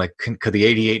I mean? Like, could the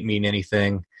 88 mean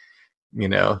anything,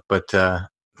 but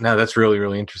no, that's really,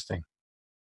 really interesting.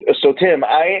 So Tim,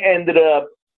 I ended up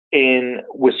in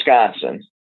Wisconsin,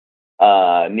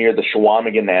 near the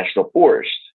Chequamegon National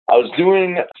Forest. I was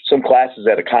doing some classes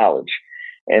at a college.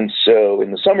 And so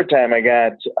in the summertime, I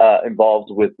got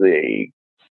involved with a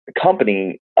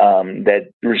company that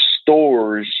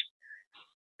restores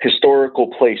historical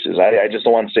places. I just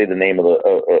don't want to say the name of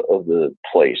the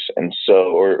place, and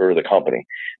so or the company,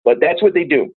 but that's what they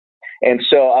do. And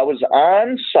so I was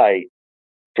on site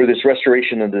for this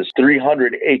restoration of this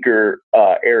 300-acre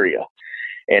area,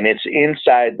 and it's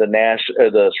inside the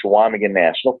Chequamegon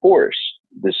National Forest.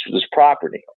 This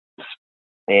property,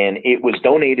 and it was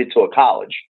donated to a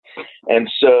college. And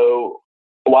so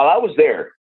while I was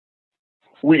there,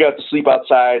 we got to sleep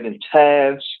outside in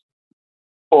tents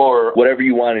or whatever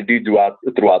you want to do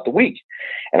throughout the week.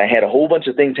 And I had a whole bunch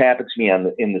of things happen to me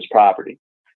in this property.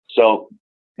 So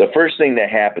the first thing that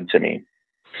happened to me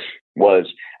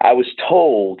was I was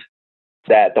told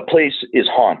that the place is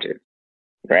haunted,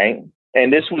 right?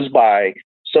 And this was by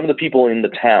some of the people in the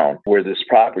town where this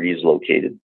property is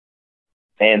located.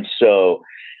 And so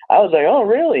I was like, oh,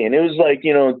 really? And it was like,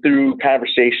 through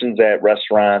conversations at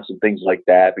restaurants and things like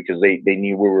that, because they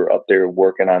knew we were up there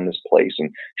working on this place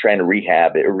and trying to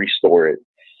rehab it or restore it.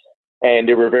 And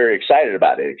they were very excited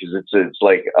about it because it's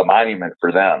like a monument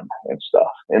for them and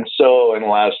stuff. And so, and a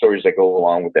lot of stories that go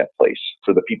along with that place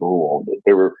for the people who owned it.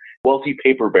 There were wealthy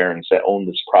paper barons that owned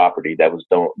this property.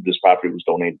 This property was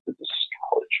donated to this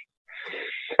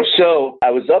college. So I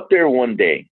was up there one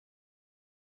day.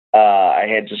 I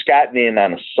had just gotten in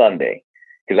on a Sunday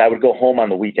because I would go home on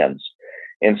the weekends.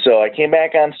 And so I came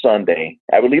back on Sunday.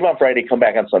 I would leave on Friday, come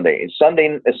back on Sunday.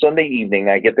 And Sunday evening,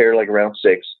 I get there like around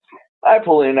 6. I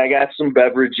pull in, I got some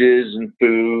beverages and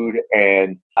food,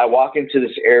 and I walk into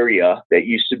this area that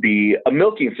used to be a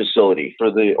milking facility for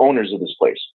the owners of this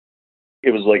place. It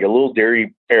was like a little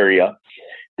dairy area.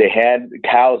 They had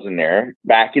cows in there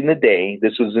back in the day.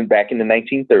 This was back in the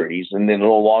 1930s, and then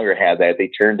no longer had that. They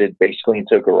turned it basically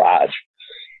into a garage.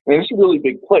 And it's a really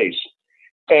big place.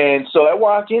 And so I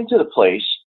walk into the place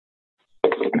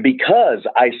because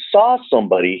I saw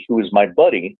somebody who was my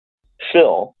buddy,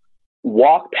 Phil,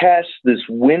 walk past this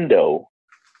window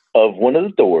of one of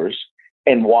the doors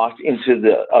and walked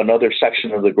into another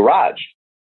section of the garage.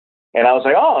 And I was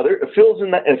like, oh, Phil's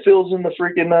in the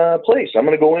freaking place. I'm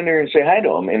going to go in there and say hi to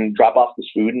him and drop off this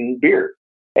food and beer.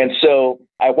 And so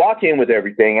I walk in with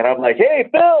everything, and I'm like, hey,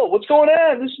 Phil, what's going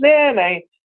on? This man, I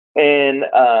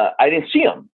didn't see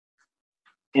him.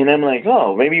 And I'm like,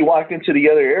 oh, maybe he walked into the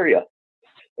other area.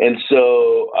 And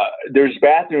so there's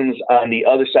bathrooms on the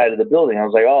other side of the building. I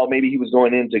was like, oh, maybe he was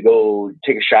going in to go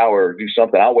take a shower or do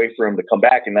something. I'll wait for him to come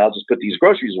back, and I'll just put these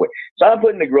groceries away. So I'm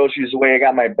putting the groceries away. I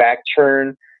got my back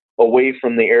turned away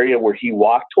from the area where he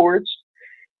walked towards.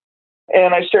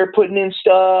 And I start putting in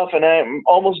stuff, and I'm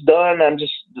almost done. I'm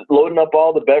just loading up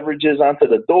all the beverages onto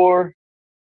the door.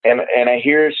 And I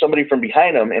hear somebody from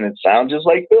behind him, and it sounds just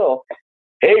like Phil.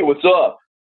 Hey, what's up?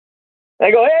 And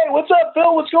I go, hey, what's up,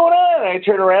 Phil? What's going on? And I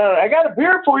turn around, I got a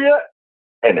beer for you.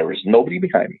 And there was nobody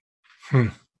behind me.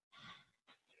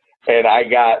 And I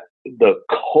got the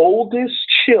coldest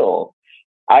chill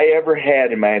I ever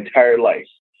had in my entire life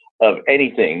of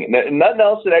anything. Nothing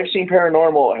else that I've seen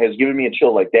paranormal has given me a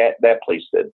chill like that place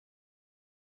did.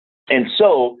 And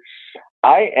so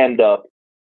I end up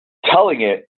telling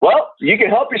it, well, you can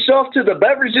help yourself to the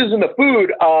beverages and the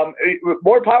food.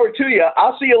 More power to you.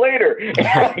 I'll see you later. And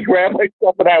I grabbed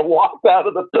myself and I walked out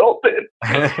of the building.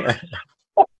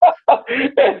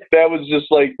 That was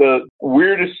just like the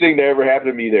weirdest thing that ever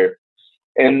happened to me there.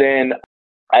 And then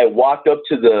I walked up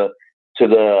to the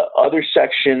other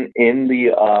section in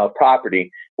the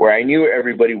property where I knew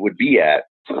everybody would be at.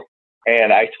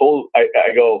 And I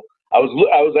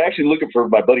was actually looking for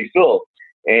my buddy Phil,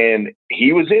 and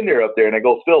he was in there up there. And I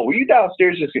go, Phil, were you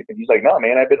downstairs? And he's like, no,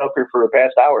 man, I've been up here for the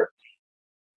past hour.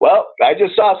 Well, I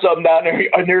just saw something down there.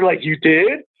 And they're like, you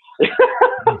did?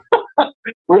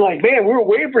 we're like, man, we were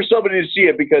waiting for somebody to see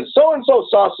it because so-and-so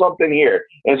saw something here.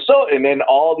 And then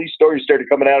all these stories started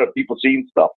coming out of people seeing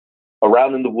stuff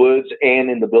around in the woods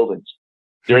and in the buildings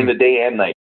during the day and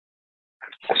night.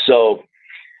 So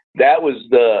that was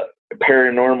the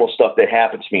paranormal stuff that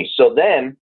happened to me. So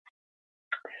then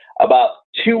about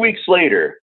 2 weeks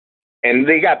later, and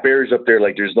they got bears up there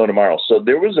like there's no tomorrow. So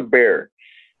there was a bear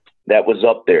that was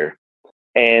up there,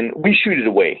 and we shoot it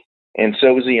away. And so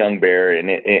it was a young bear.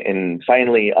 And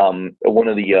finally, one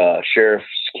of the sheriffs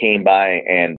came by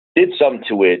and did something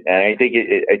to it. And I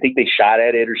think they shot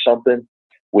at it or something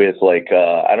with like,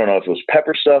 I don't know if it was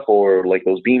pepper stuff or like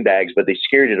those bean bags, but they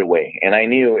scared it away. And I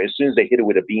knew as soon as they hit it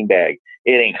with a bean bag,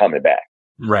 it ain't coming back.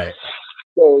 Right.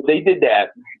 So they did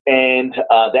that. And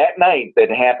that night that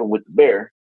happened with the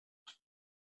bear,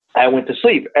 I went to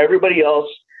sleep. Everybody else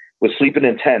was sleeping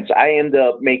in tents. I ended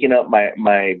up making up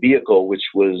my vehicle, which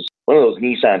was one of those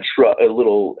Nissan truck,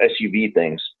 little SUV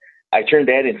things. I turned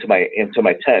that into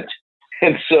my tent.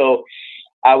 And so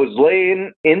I was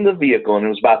laying in the vehicle, and it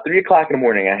was about 3 o'clock in the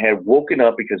morning. I had woken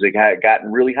up because it had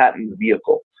gotten really hot in the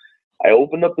vehicle. I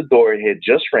opened up the door. It had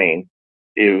just rained.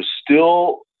 It was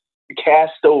still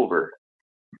cast over.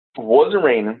 It wasn't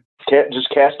raining, just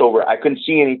cast over. I couldn't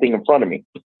see anything in front of me.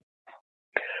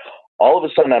 All of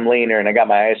a sudden, I'm laying there, and I got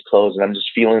my eyes closed, and I'm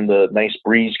just feeling the nice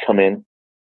breeze come in.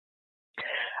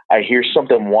 I hear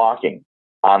something walking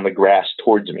on the grass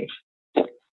towards me.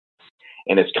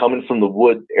 And it's coming from the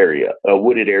wooded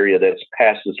area that's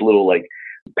past this little like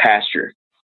pasture.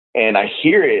 And I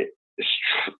hear it,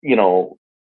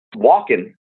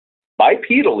 walking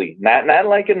bipedally, not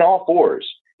like in all fours.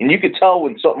 And you could tell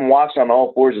when something walks on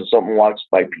all fours and something walks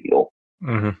bipedal.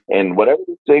 Mm-hmm. And whatever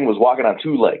this thing was walking on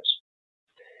two legs,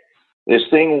 this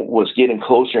thing was getting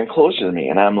closer and closer to me.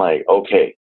 And I'm like,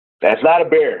 okay, that's not a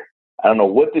bear. I don't know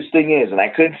what this thing is. And I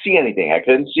couldn't see anything. I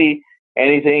couldn't see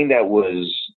anything that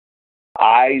was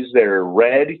eyes that are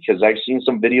red, because I've seen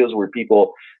some videos where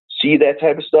people see that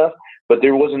type of stuff, but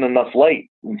there wasn't enough light.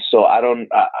 And so I don't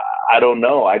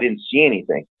know. I didn't see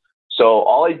anything. So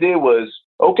all I did was,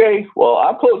 okay, well,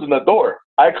 I'm closing the door.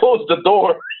 I closed the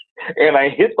door and I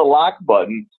hit the lock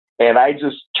button, and I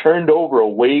just turned over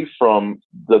away from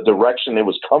the direction it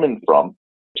was coming from,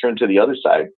 turned to the other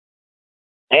side.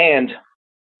 And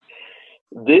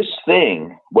this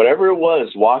thing, whatever it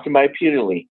was, walking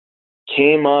bipedally,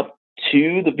 came up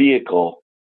to the vehicle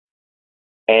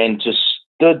and just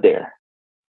stood there,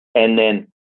 and then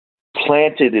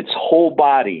planted its whole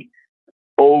body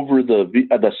over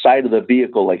the side of the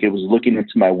vehicle like it was looking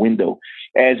into my window.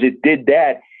 As it did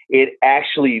that, it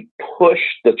actually pushed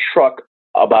the truck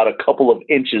about a couple of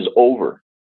inches over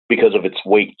because of its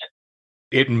weight.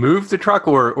 It moved the truck,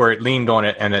 or it leaned on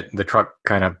it, and the truck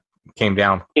kind of came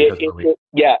down?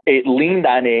 It leaned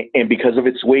on it, and because of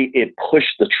its weight, it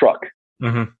pushed the truck.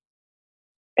 Mm-hmm.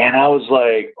 And I was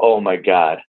like, oh my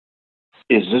God,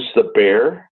 is this the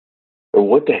bear? Or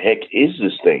what the heck is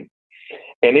this thing?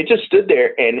 And it just stood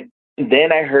there. And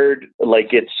then I heard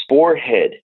like its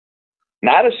forehead,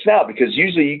 not a snout, because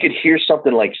usually you could hear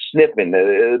something like sniffing.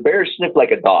 The bear sniffed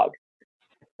like a dog,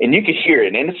 and you could hear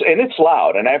it, and it's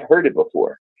loud, and I've heard it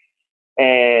before.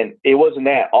 And it wasn't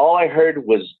that. All I heard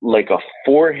was like a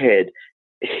forehead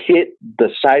hit the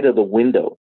side of the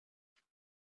window,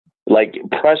 like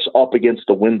press up against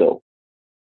the window.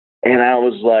 And I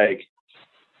was like,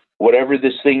 whatever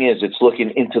this thing is, it's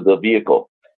looking into the vehicle.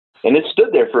 And it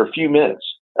stood there for a few minutes.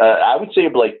 I would say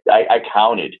like I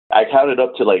counted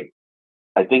up to like,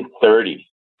 I think 30.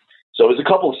 So it was a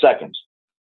couple of seconds.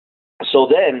 So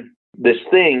then this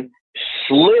thing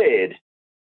slid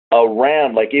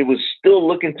around, like it was still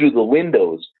looking through the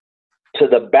windows to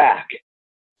the back.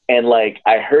 And like,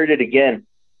 I heard it again,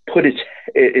 put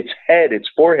its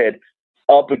forehead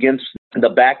up against the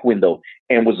back window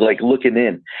and was like looking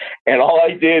in. And all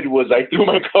I did was I threw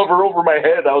my cover over my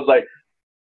head. I was like,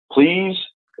 please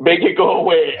make it go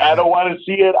away. I don't want to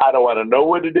see it. I don't want to know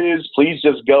what it is. Please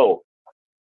just go.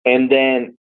 And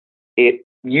then it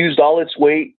used all its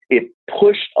weight. It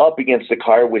pushed up against the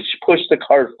car, which pushed the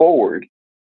car forward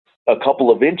a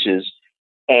couple of inches.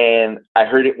 And I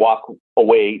heard it walk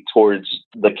away towards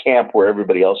the camp where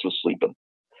everybody else was sleeping.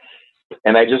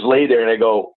 And I just lay there and I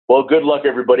go, well, good luck,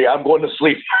 everybody. I'm going to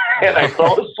sleep. And I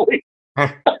fell asleep.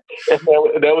 And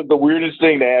that was the weirdest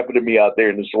thing that happened to me out there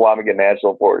in the Chequamegon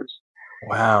National Forest.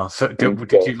 Wow. So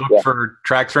did you look for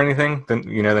tracks or anything,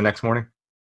 the next morning?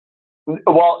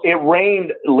 Well, it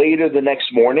rained later the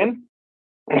next morning.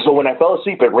 So when I fell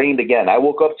asleep, it rained again. I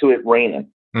woke up to it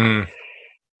raining. And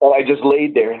I just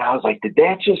laid there and I was like, did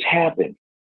that just happen?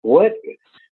 What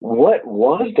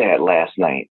was that last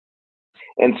night?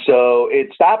 And so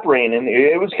it stopped raining.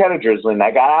 It was kind of drizzling.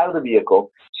 I got out of the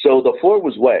vehicle. So the floor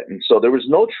was wet. And so there was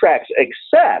no tracks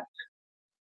except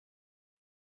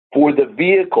for the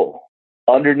vehicle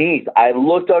underneath. I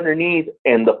looked underneath,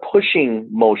 and the pushing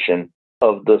motion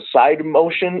of the side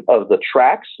motion of the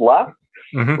tracks left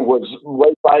was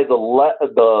right by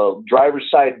the driver's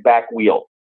side back wheel.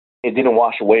 It didn't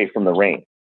wash away from the rain.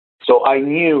 So I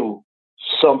knew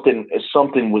something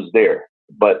was there,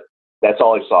 but that's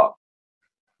all I saw.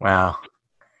 Wow.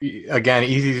 Again,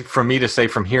 easy for me to say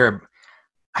from here.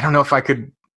 I don't know if I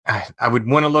could. I would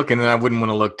want to look, and then I wouldn't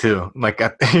want to look too. Like,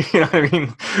 you know what I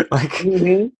mean? Like,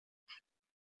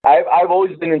 I've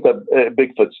always been into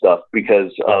Bigfoot stuff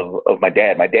because of my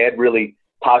dad. My dad really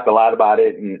talked a lot about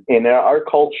it, and in our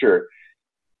culture,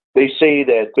 they say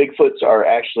that Bigfoots are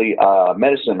actually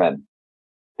medicine men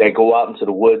that go out into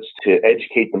the woods to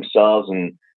educate themselves,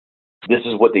 and this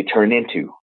is what they turn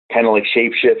into, kind of like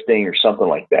shape-shifting or something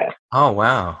like that. Oh,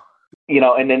 wow. You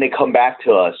know, and then they come back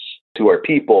to us, to our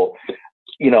people,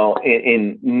 you know,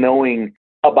 in knowing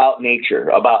about nature,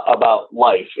 about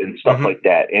life and stuff like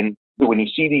that. And when you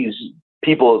see these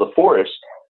people of the forest,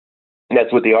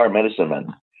 that's what they are, medicine men.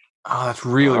 Oh, that's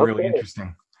really, really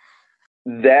interesting.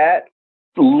 That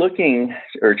looking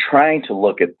or trying to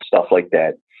look at stuff like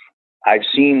that, I've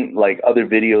seen like other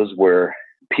videos where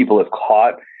people have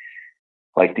caught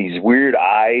like these weird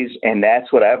eyes, and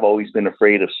that's what I've always been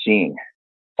afraid of seeing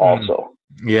also.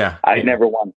 Yeah. I never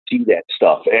want to see that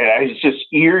stuff. And it's just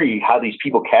eerie how these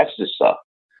people catch this stuff.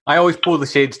 I always pull the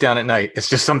shades down at night. It's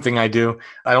just something I do.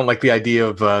 I don't like the idea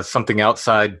of something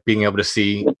outside being able to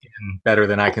see better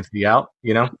than I can see out,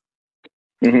 you know?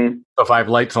 So if I have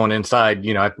lights on inside,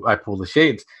 you know, I pull the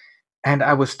shades. And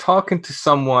I was talking to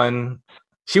someone,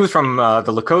 she was from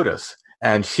the Lakotas,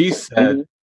 and she said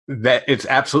that it's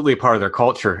absolutely a part of their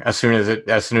culture. As soon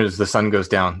as the sun goes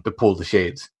down, to pull the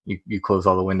shades, you close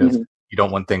all the windows. You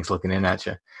don't want things looking in at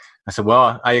you. I said,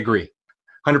 well, I agree,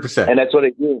 100%. And that's what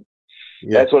I do.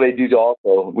 Yeah. That's what I do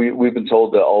also. We've been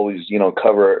told to always, you know,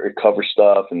 cover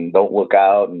stuff and don't look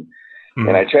out. And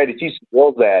I try to teach the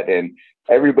girls that, and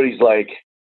everybody's like,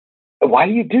 why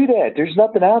do you do that? There's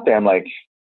nothing out there. I'm like,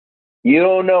 you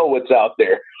don't know what's out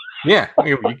there. Yeah.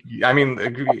 I mean,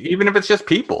 even if it's just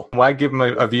people, why give them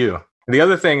a view? The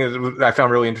other thing is I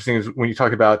found really interesting is when you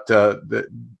talk about the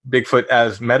Bigfoot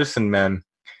as medicine men.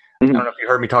 I don't know if you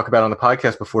heard me talk about it on the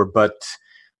podcast before, but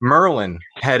Merlin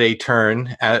had a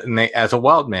turn as a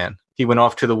wild man. He went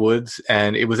off to the woods,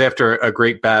 and it was after a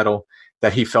great battle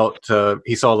that he felt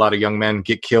he saw a lot of young men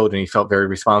get killed, and he felt very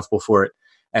responsible for it,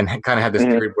 and kind of had this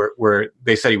period where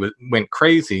they said he went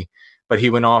crazy, but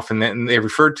he went off, and then they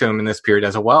referred to him in this period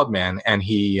as a wild man, and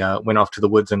he went off to the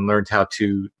woods and learned how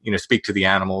to, you know, speak to the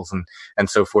animals and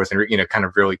so forth, and, you know, kind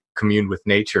of really communed with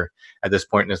nature at this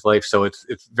point in his life. So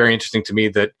it's very interesting to me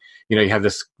that, you know, you have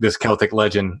this Celtic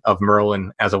legend of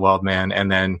Merlin as a wild man, and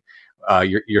then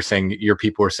you're saying your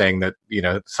people are saying that, you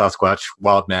know, Sasquatch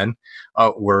wild men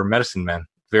were medicine men.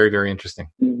 Very, very interesting.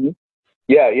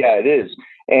 Yeah, it is,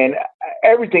 and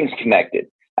everything's connected.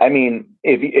 I mean,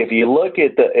 if you look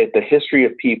at the history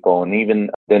of people and even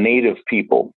the native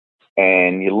people,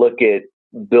 and you look at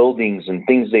buildings and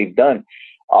things they've done,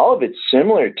 all of it's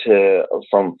similar to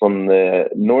from the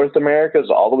North Americas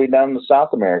all the way down to South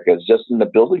Americas, just in the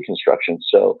building construction.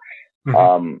 So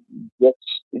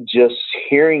just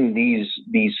hearing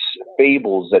these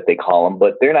fables that they call them,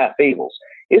 but they're not fables.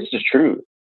 It's the truth.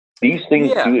 These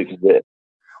things do exist.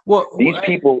 Well, these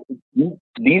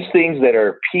things that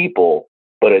are people,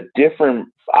 but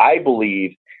I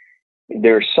believe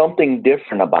there's something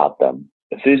different about them,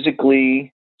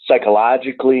 physically,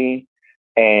 psychologically,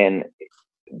 and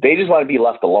they just want to be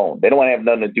left alone. They don't want to have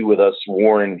nothing to do with us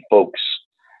warring folks,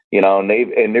 you know.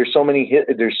 And there's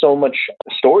so much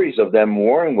stories of them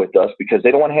warring with us because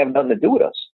they don't want to have nothing to do with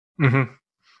us.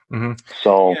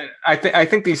 So yeah, I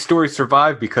think these stories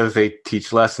survive because they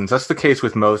teach lessons. That's the case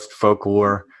with most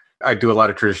folklore. I do a lot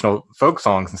of traditional folk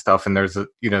songs and stuff, and there's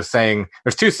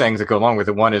there's two sayings that go along with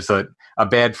it. One is that a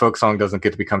bad folk song doesn't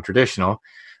get to become traditional,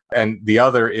 and the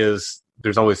other is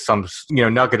there's always some, you know,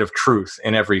 nugget of truth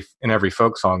in every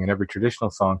folk song, in every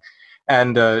traditional song.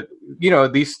 And you know,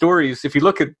 these stories, if you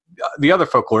look at the other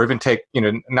folklore, even take, you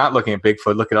know, not looking at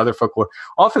Bigfoot, look at other folklore,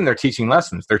 often they're teaching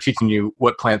lessons. They're teaching you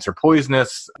what plants are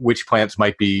poisonous, which plants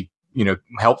might be, you know,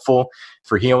 helpful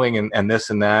for healing, and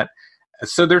this and that.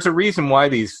 So there's a reason why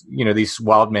these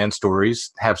wild man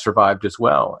stories have survived as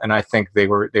well. And I think they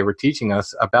were teaching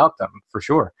us about them for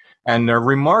sure. And they're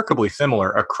remarkably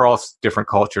similar across different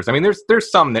cultures. I mean,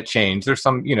 there's some that change. There's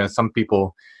some, you know, some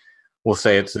people will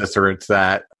say it's this or it's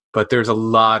that, but there's a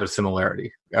lot of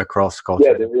similarity across culture.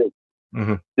 Yeah, there is.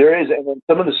 There is, and then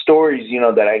some of the stories,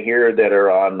 that I hear that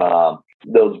are on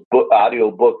those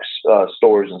audio books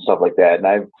stores and stuff like that, and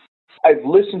I've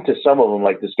listened to some of them,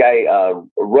 like this guy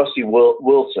Rusty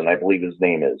Wilson, I believe his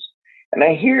name is, and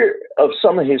I hear of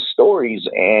some of his stories,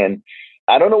 and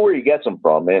I don't know where he gets them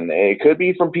from, and it could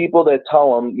be from people that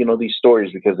tell him, these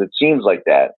stories, because it seems like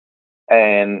that.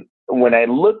 And when I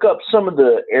look up some of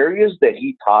the areas that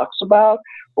he talks about,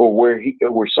 or where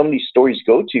some of these stories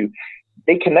go to,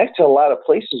 they connect to a lot of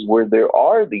places where there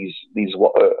are these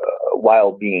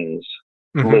wild beings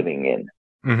living in,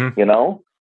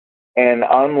 And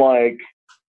I'm like,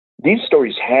 these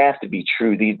stories have to be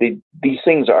true. These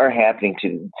things are happening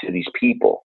to these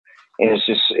people, and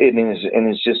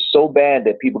it's just so bad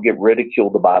that people get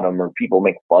ridiculed about them, or people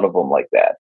make fun of them like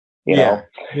that. You know.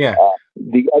 Yeah.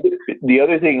 The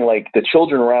other thing, like the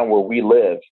children around where we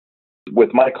live,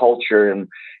 with my culture,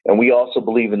 and we also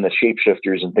believe in the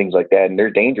shapeshifters and things like that, and they're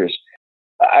dangerous.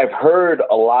 I've heard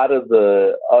a lot of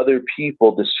the other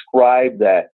people describe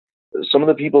that. Some of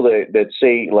the people that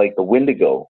say, like the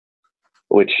Wendigo,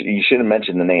 which you shouldn't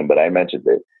mention the name, but I mentioned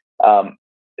it,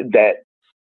 that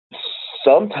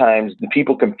sometimes the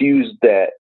people confuse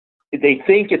that they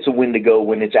think it's a Wendigo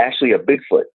when it's actually a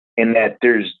Bigfoot, and that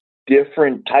there's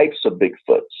different types of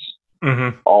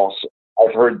Bigfoots. Also,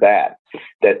 I've heard that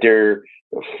they're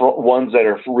ones that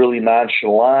are really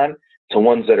nonchalant, to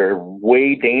ones that are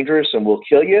way dangerous and will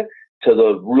kill you, to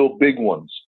the real big ones.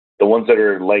 The ones that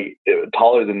are like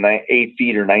taller than 8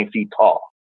 feet or 9 feet tall.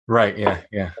 Right. Yeah.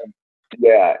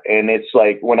 Yeah. And it's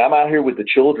like, when I'm out here with the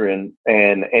children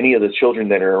and any of the children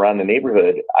that are around the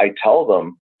neighborhood, I tell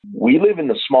them, we live in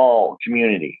a small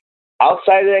community.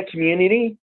 Outside of that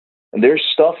community, there's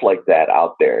stuff like that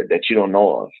out there that you don't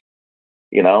know of,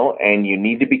 and you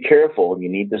need to be careful. You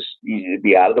need to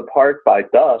be out of the park by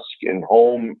dusk and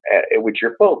home with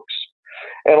your folks.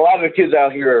 And a lot of the kids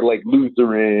out here are like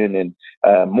Lutheran and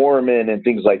Mormon and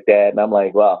things like that. And I'm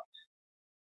like, well,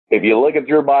 if you look at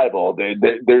your Bible,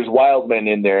 there's wild men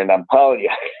in there. And I'm telling you,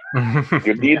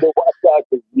 you need to watch out.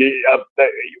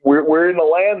 We're in a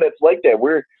land that's like that.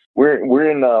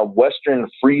 We're in a Western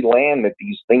free land that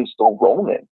these things still roam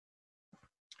in.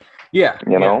 Yeah.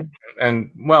 know?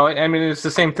 And well, I mean, it's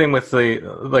the same thing with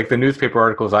the newspaper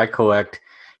articles I collect.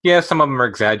 Yeah, some of them are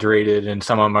exaggerated and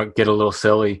some of them get a little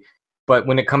silly. But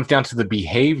when it comes down to the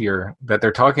behavior that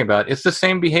they're talking about, it's the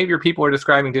same behavior people are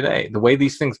describing today. The way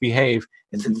these things behave,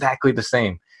 it's exactly the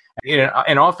same.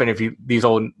 And often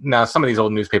some of these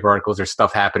old newspaper articles, there's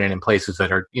stuff happening in places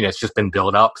that are, it's just been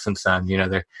built up since then.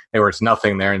 There was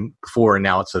nothing there before, and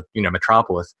now it's a,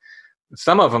 metropolis.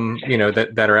 Some of them,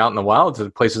 that are out in the wilds, are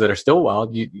places that are still wild.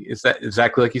 It's that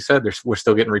exactly like you said. We're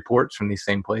still getting reports from these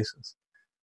same places.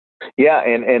 Yeah,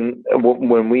 and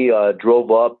when we drove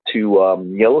up to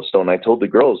Yellowstone, I told the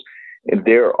girls, and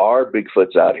there are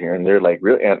Bigfoots out here, and they're like,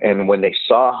 really. And when they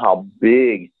saw how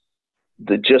big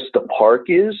just the park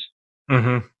is,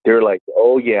 they're like,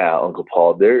 oh yeah, Uncle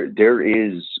Paul, there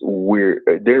is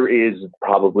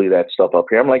probably that stuff up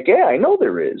here. I'm like, yeah, I know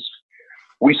there is.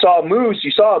 We saw a moose. You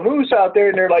saw a moose out there,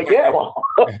 and they're like, yeah. Well,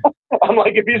 I'm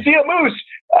like, if you see a moose,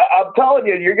 I'm telling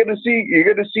you, you're gonna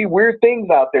see weird things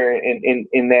out there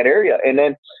in that area. And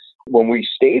then when we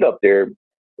stayed up there,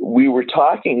 we were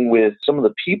talking with some of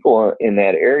the people in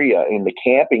that area, in the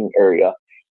camping area,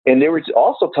 and they were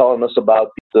also telling us about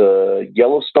the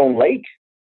Yellowstone Lake.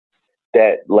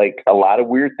 That like a lot of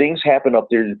weird things happen up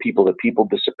there to people. That people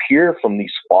disappear from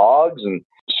these fogs and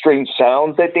strange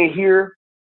sounds that they hear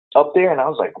up there. And I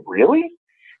was like, really?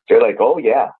 They're like, oh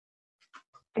yeah,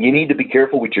 you need to be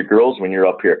careful with your girls when you're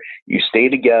up here. You stay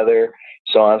together,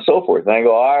 so on and so forth. And I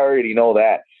go, I already know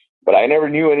that, but I never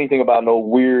knew anything about no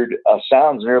weird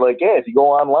sounds. And they're like, yeah, if you go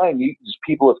online,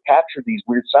 people have captured these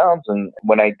weird sounds. And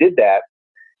when I did that,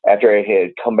 after I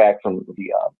had come back from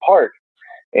the park,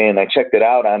 and I checked it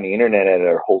out on the internet at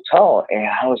our hotel, and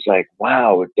I was like,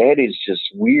 wow, that is just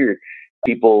weird.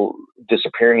 People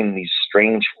disappearing in these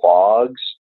strange fogs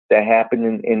that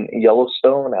happened in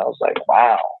Yellowstone. I was like,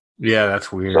 wow. Yeah,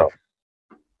 that's weird. So,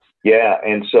 yeah,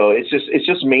 and so it's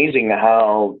just amazing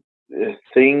how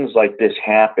things like this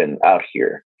happen out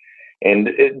here. And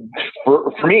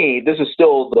for me, this is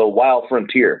still the wild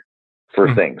frontier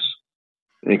for things,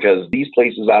 because these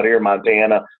places out here,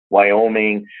 Montana,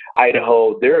 Wyoming,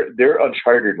 Idaho, they're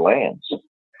uncharted lands.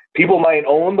 People might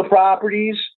own the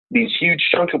properties, these huge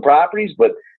chunks of properties,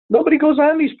 but nobody goes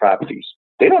on these properties.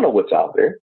 They don't know what's out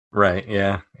there. Right.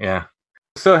 Yeah.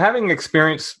 So having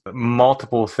experienced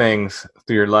multiple things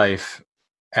through your life,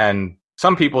 and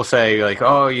some people say like,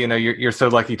 oh, you're so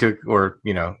lucky to, or,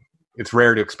 it's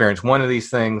rare to experience one of these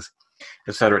things.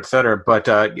 et cetera, et cetera. But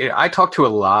I talked to a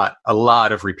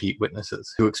lot of repeat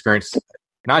witnesses who experienced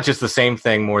not just the same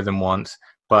thing more than once,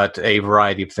 but a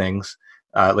variety of things,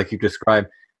 like you described.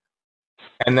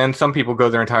 And then some people go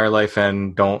their entire life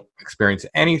and don't experience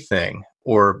anything,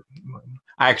 or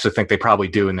I actually think they probably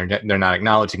do, and they're not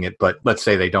acknowledging it. But let's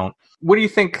say they don't. What do you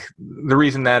think the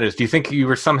reason that is? Do you think you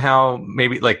were somehow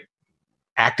maybe like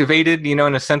activated, in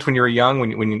a sense, when you were young,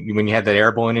 when you had that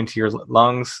air blowing into your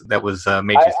lungs that was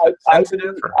made you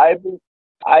sensitive?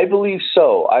 I believe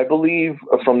so. I believe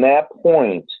from that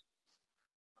point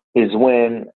is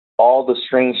when all the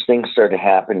strange things started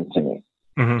happening to me.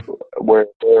 Mm-hmm. Where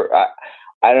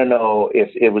I don't know if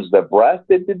it was the breath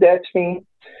that did that to me.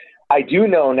 I do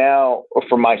know now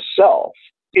for myself,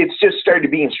 it's just started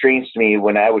being strange to me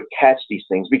when I would catch these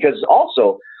things, because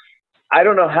also, I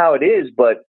don't know how it is,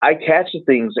 but I catch the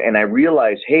things and I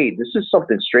realize, hey, this is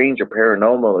something strange or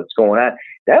paranormal that's going on.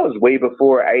 That was way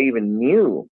before I even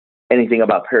knew anything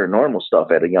about paranormal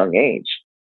stuff at a young age.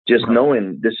 Just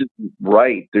knowing this isn't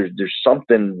right. There's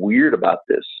something weird about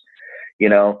this,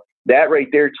 That right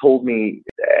there told me,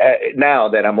 now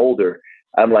that I'm older,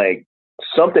 I'm like,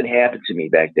 something happened to me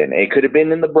back then. It could have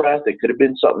been in the breath. It could have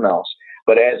been something else.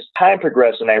 But as time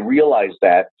progressed and I realized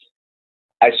that,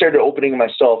 I started opening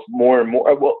myself more and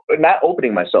more. Well, not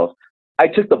opening myself. I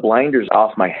took the blinders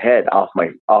off my head, off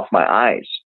my eyes.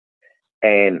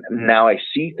 And now I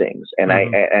see things, and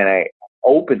I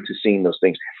open to seeing those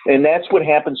things. And that's what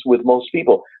happens with most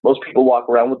people. Most people walk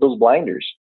around with those blinders.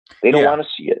 They don't want to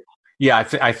see it. Yeah,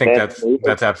 I think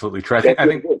that's absolutely true.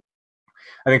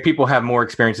 I think people have more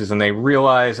experiences than they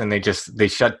realize, and they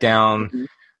shut down.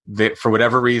 Mm-hmm. For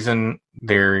whatever reason,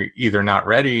 they're either not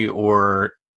ready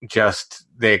or just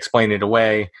they explain it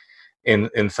away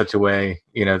in such a way,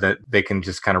 that they can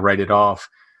just kind of write it off.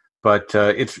 But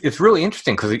it's really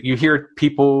interesting because you hear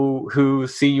people who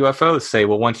see UFOs say,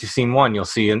 well, once you've seen one, you'll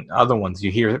see other ones.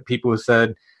 You hear people who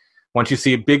said, once you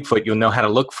see a Bigfoot, you'll know how to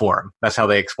look for him. That's how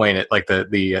they explain it. Like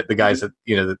the guys that,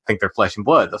 that think they're flesh and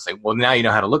blood, they'll say, well, now you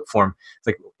know how to look for him. It's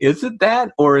like, is it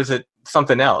that, or is it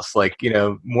something else? Like,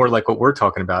 more like what we're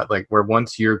talking about, like where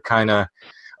once you're kind of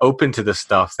open to this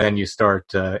stuff, then you start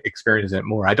experiencing it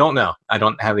more. I don't know. I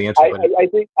don't have the answer. I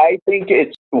think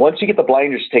it's once you get the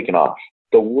blinders taken off,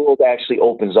 the world actually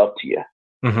opens up to you.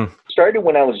 Mm-hmm. Started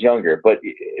when I was younger, but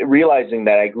realizing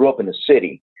that I grew up in the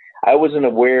city, I wasn't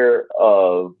aware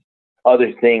of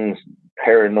other things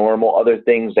paranormal, other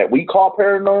things that we call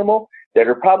paranormal that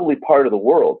are probably part of the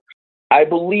world. I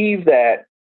believe that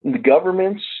the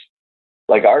governments,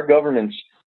 like our governments,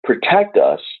 protect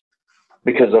us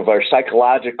because of our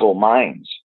psychological minds.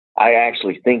 I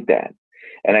actually think that.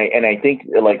 And I think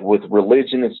like with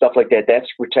religion and stuff like that, that's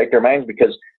to protect our minds,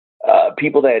 because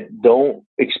people that don't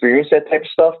experience that type of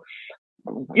stuff,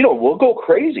 will go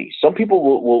crazy. Some people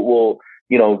will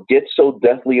get so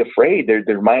deathly afraid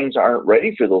their minds aren't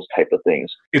ready for those type of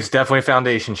things. It's definitely a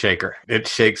foundation shaker. It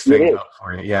shakes things up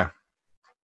for you. Yeah.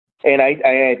 And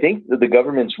I think that the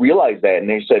governments realize that, and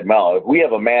they said, "Well, if we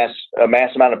have a mass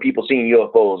amount of people seeing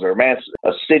UFOs, or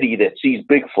a city that sees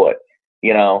Bigfoot,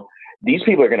 these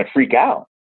people are going to freak out,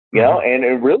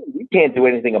 and really we can't do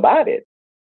anything about it.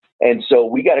 And so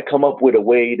we got to come up with a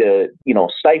way to,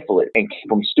 stifle it and keep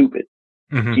them stupid,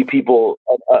 keep people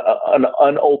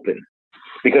unopened.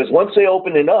 Because once they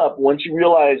open it up, once you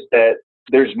realize that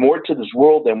there's more to this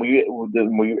world than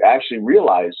we actually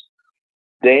realize,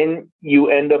 then you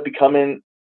end up becoming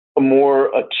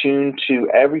more attuned to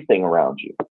everything around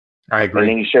you. I agree. And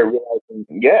then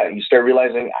you start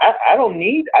realizing,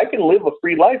 I can live a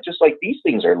free life just like these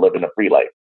things are living a free life.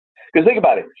 Because think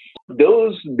about it,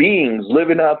 those beings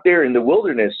living out there in the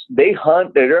wilderness, they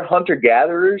hunt, they're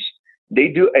hunter-gatherers,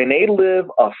 they live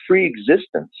a free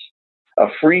existence, a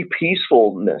free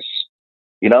peacefulness.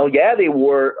 They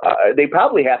war, they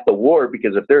probably have to war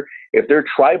because if they're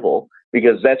tribal,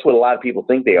 because that's what a lot of people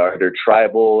think they are. They're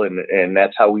tribal, and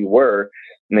that's how we were.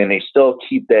 And then they still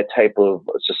keep that type of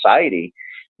society.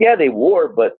 Yeah, they war,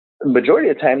 but the majority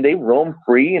of the time they roam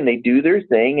free and they do their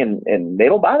thing, and they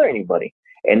don't bother anybody.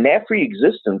 And that free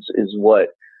existence is what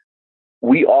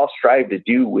we all strive to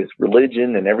do with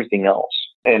religion and everything else.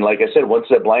 And like I said, once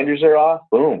the blinders are off,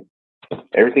 boom,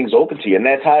 everything's open to you. And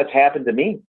that's how it's happened to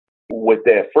me. With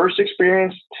that first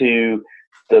experience to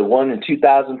the one in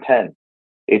 2010,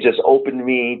 it just opened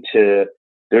me to,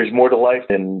 there's more to life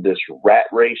than this rat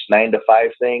race 9 to 5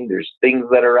 thing. There's things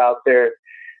that are out there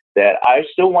that I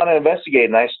still want to investigate,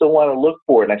 and I still want to look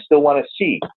for, and I still want to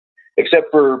see,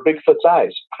 except for Bigfoot's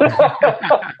eyes.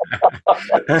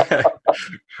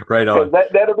 Right on.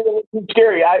 That'll be a little too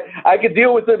scary. I could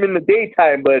deal with them in the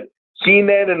daytime, but seeing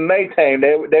that in the nighttime,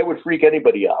 that would freak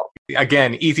anybody out.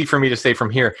 Again, easy for me to say from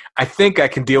here. I think I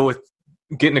can deal with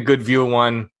getting a good view of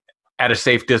one at a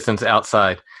safe distance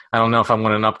outside. I don't know if I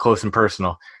want an up close and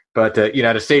personal, but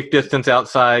at a safe distance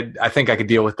outside, I think I could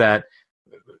deal with that.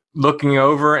 Looking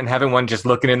over and having one just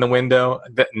looking in the window,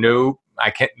 no, I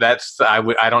can't.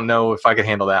 I don't know if I could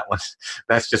handle that one.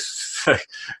 That's just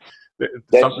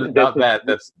something about that.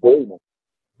 That's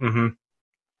mm-hmm.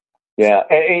 Yeah,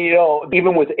 and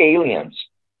even with aliens,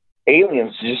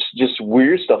 just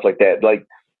weird stuff like that. Like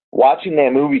watching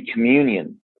that movie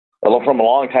Communion from a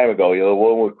long time ago, the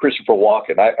one with Christopher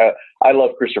Walken. I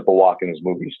love Christopher Walken's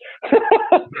movies,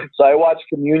 so I watched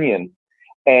Communion.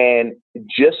 And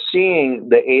just seeing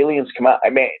the aliens come out, I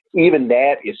mean, even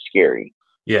that is scary.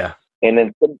 Yeah. And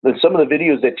then some of the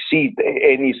videos that you see,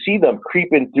 and you see them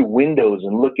creeping through windows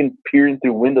and peering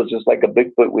through windows just like a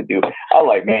Bigfoot would do. I'm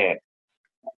like, man,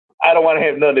 I don't want to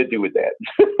have nothing to do with that.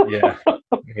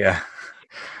 Yeah.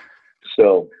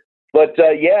 So, but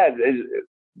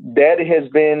that has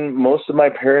been most of my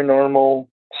paranormal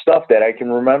stuff that I can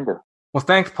remember. Well,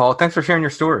 thanks, Paul. Thanks for sharing your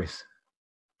stories.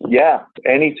 Yeah,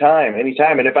 anytime. And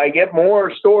if I get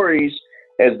more stories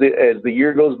as the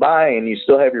year goes by and you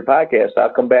still have your podcast,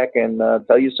 I'll come back and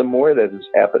tell you some more that has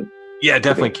happened. Yeah,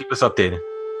 definitely. Keep us updated.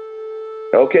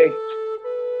 Okay.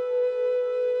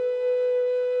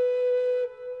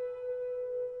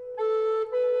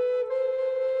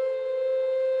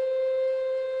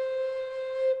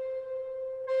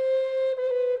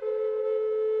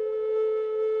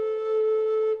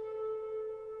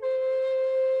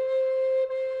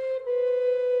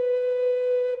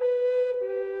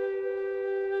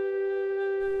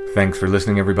 Thanks for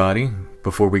listening, everybody.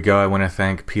 Before we go, I want to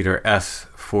thank Peter S.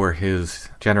 for his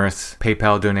generous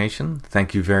PayPal donation.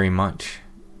 Thank you very much.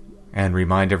 And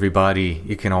remind everybody,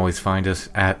 you can always find us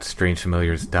at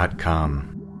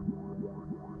strangefamiliars.com.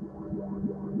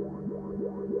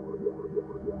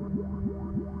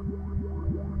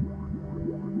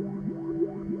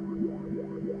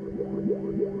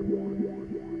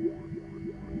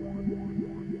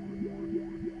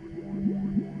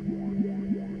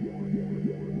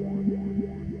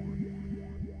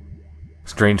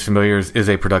 Strange Familiars is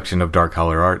a production of Dark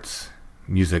Holler Arts.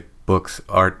 Music, books,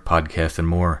 art, podcasts, and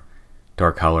more.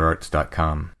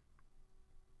 darkhollerarts.com.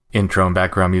 Intro and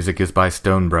background music is by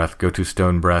Stone Breath. Go to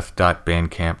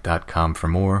stonebreath.bandcamp.com for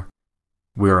more.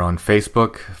 We're on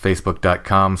Facebook,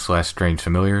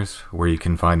 facebook.com/strangefamiliars, where you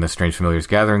can find the Strange Familiars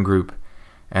Gathering Group.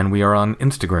 And we are on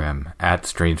Instagram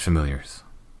 @strangefamiliars.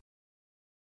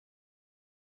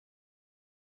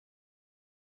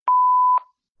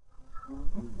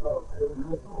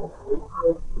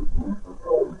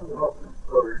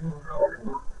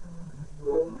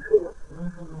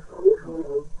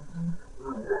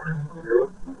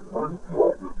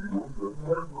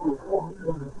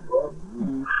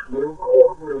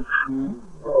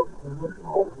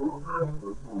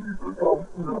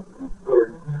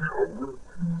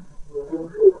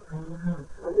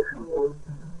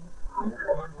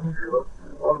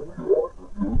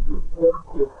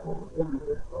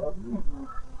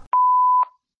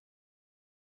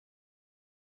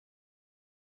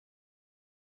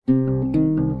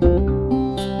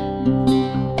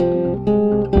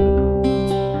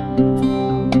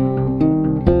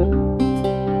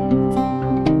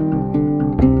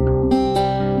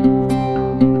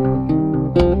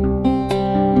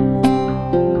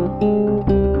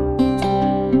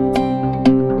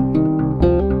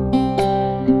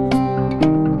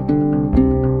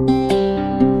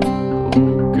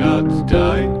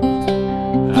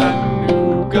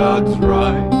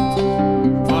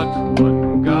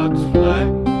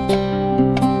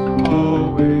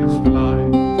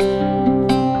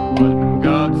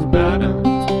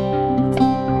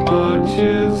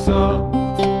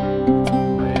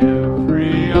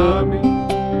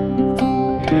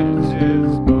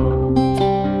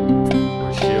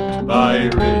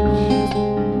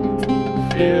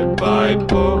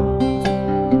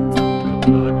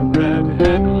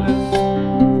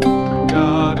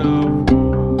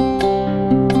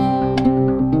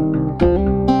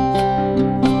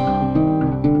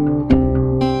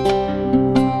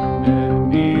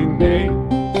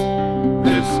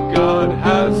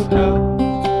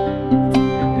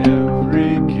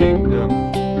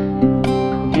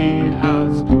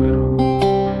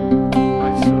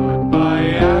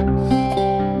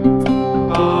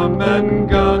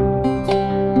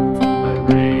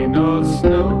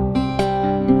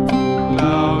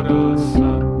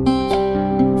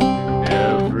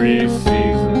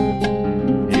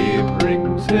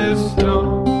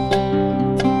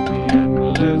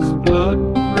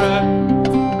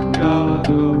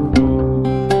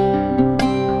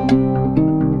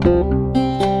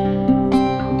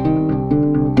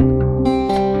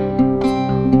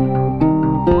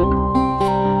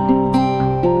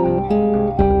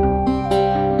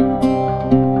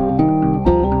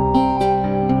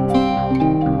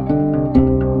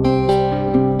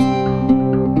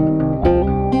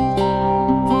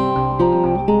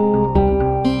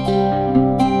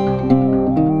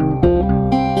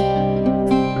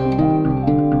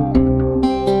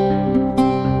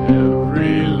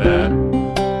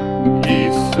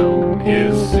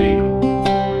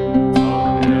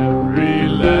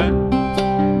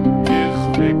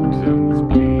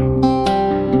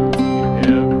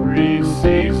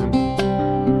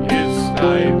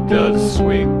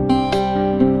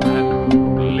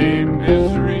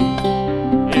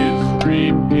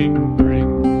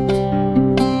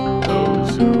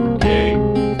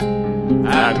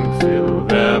 till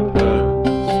their birds,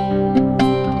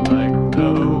 like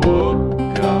the war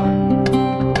god,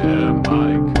 their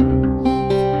micas.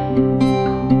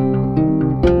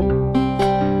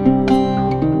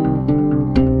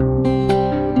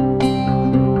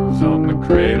 Crows on the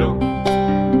cradle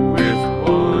with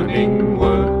warning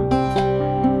words,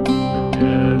 the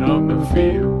dead on the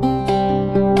field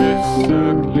with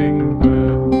circling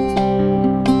birds.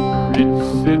 Rich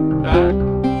sit back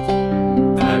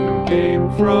and gain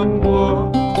from war,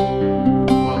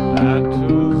 while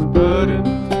battle's burden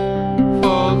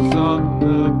falls on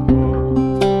the poor.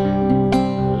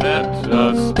 Let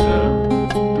us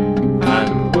turn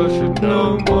and worship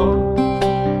no more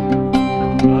the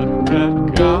blood-red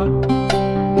god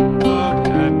of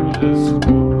endless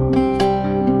war.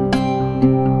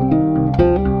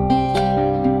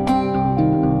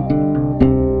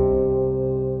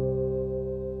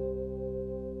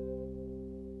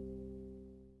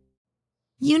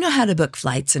 You know how to book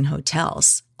flights and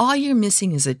hotels. All you're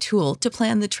missing is a tool to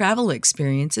plan the travel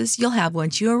experiences you'll have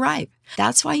once you arrive.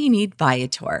 That's why you need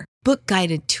Viator. Book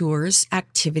guided tours,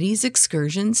 activities,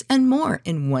 excursions, and more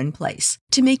in one place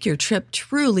to make your trip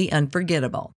truly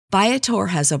unforgettable. Viator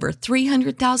has over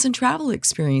 300,000 travel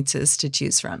experiences to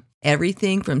choose from.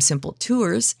 Everything from simple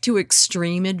tours to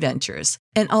extreme adventures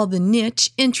and all the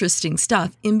niche, interesting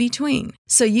stuff in between.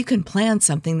 So you can plan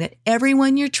something that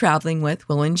everyone you're traveling with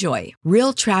will enjoy.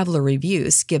 Real traveler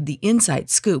reviews give the inside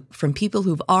scoop from people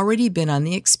who've already been on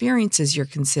the experiences you're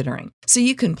considering. So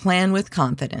you can plan with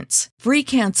confidence. Free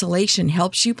cancellation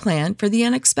helps you plan for the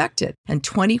unexpected. And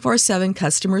 24/7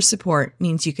 customer support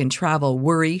means you can travel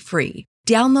worry-free.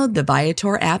 Download the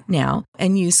Viator app now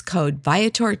and use code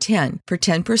Viator10 for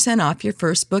 10% off your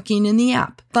first booking in the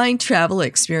app. Find travel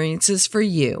experiences for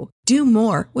you. Do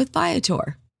more with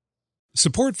Viator.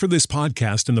 Support for this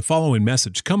podcast and the following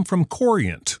message come from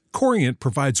Corient. Corient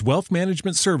provides wealth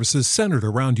management services centered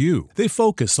around you. They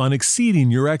focus on exceeding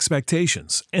your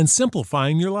expectations and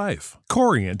simplifying your life.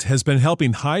 Corient has been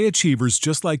helping high achievers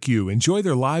just like you enjoy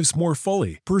their lives more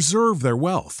fully, preserve their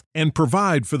wealth, and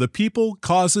provide for the people,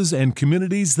 causes, and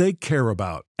communities they care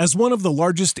about. As one of the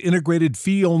largest integrated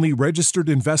fee-only registered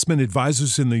investment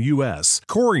advisors in the U.S.,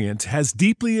 Corient has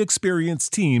deeply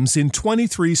experienced teams in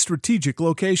 23 strategic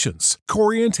locations.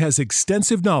 Corient has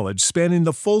extensive knowledge spanning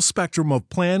the full spectrum of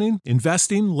planning,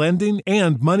 investing, lending,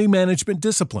 and money management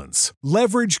disciplines.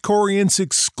 Leverage Corient's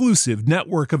exclusive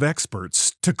network of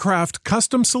experts to craft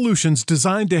custom solutions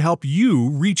designed to help you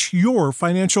reach your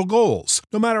financial goals,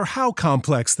 no matter how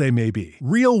complex they may be.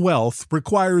 Real wealth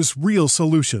requires real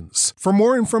solutions. For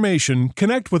more information,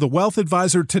 connect with a wealth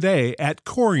advisor today at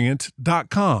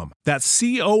Corient.com. That's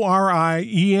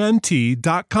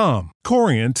Corient.com.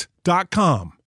 Corient.com.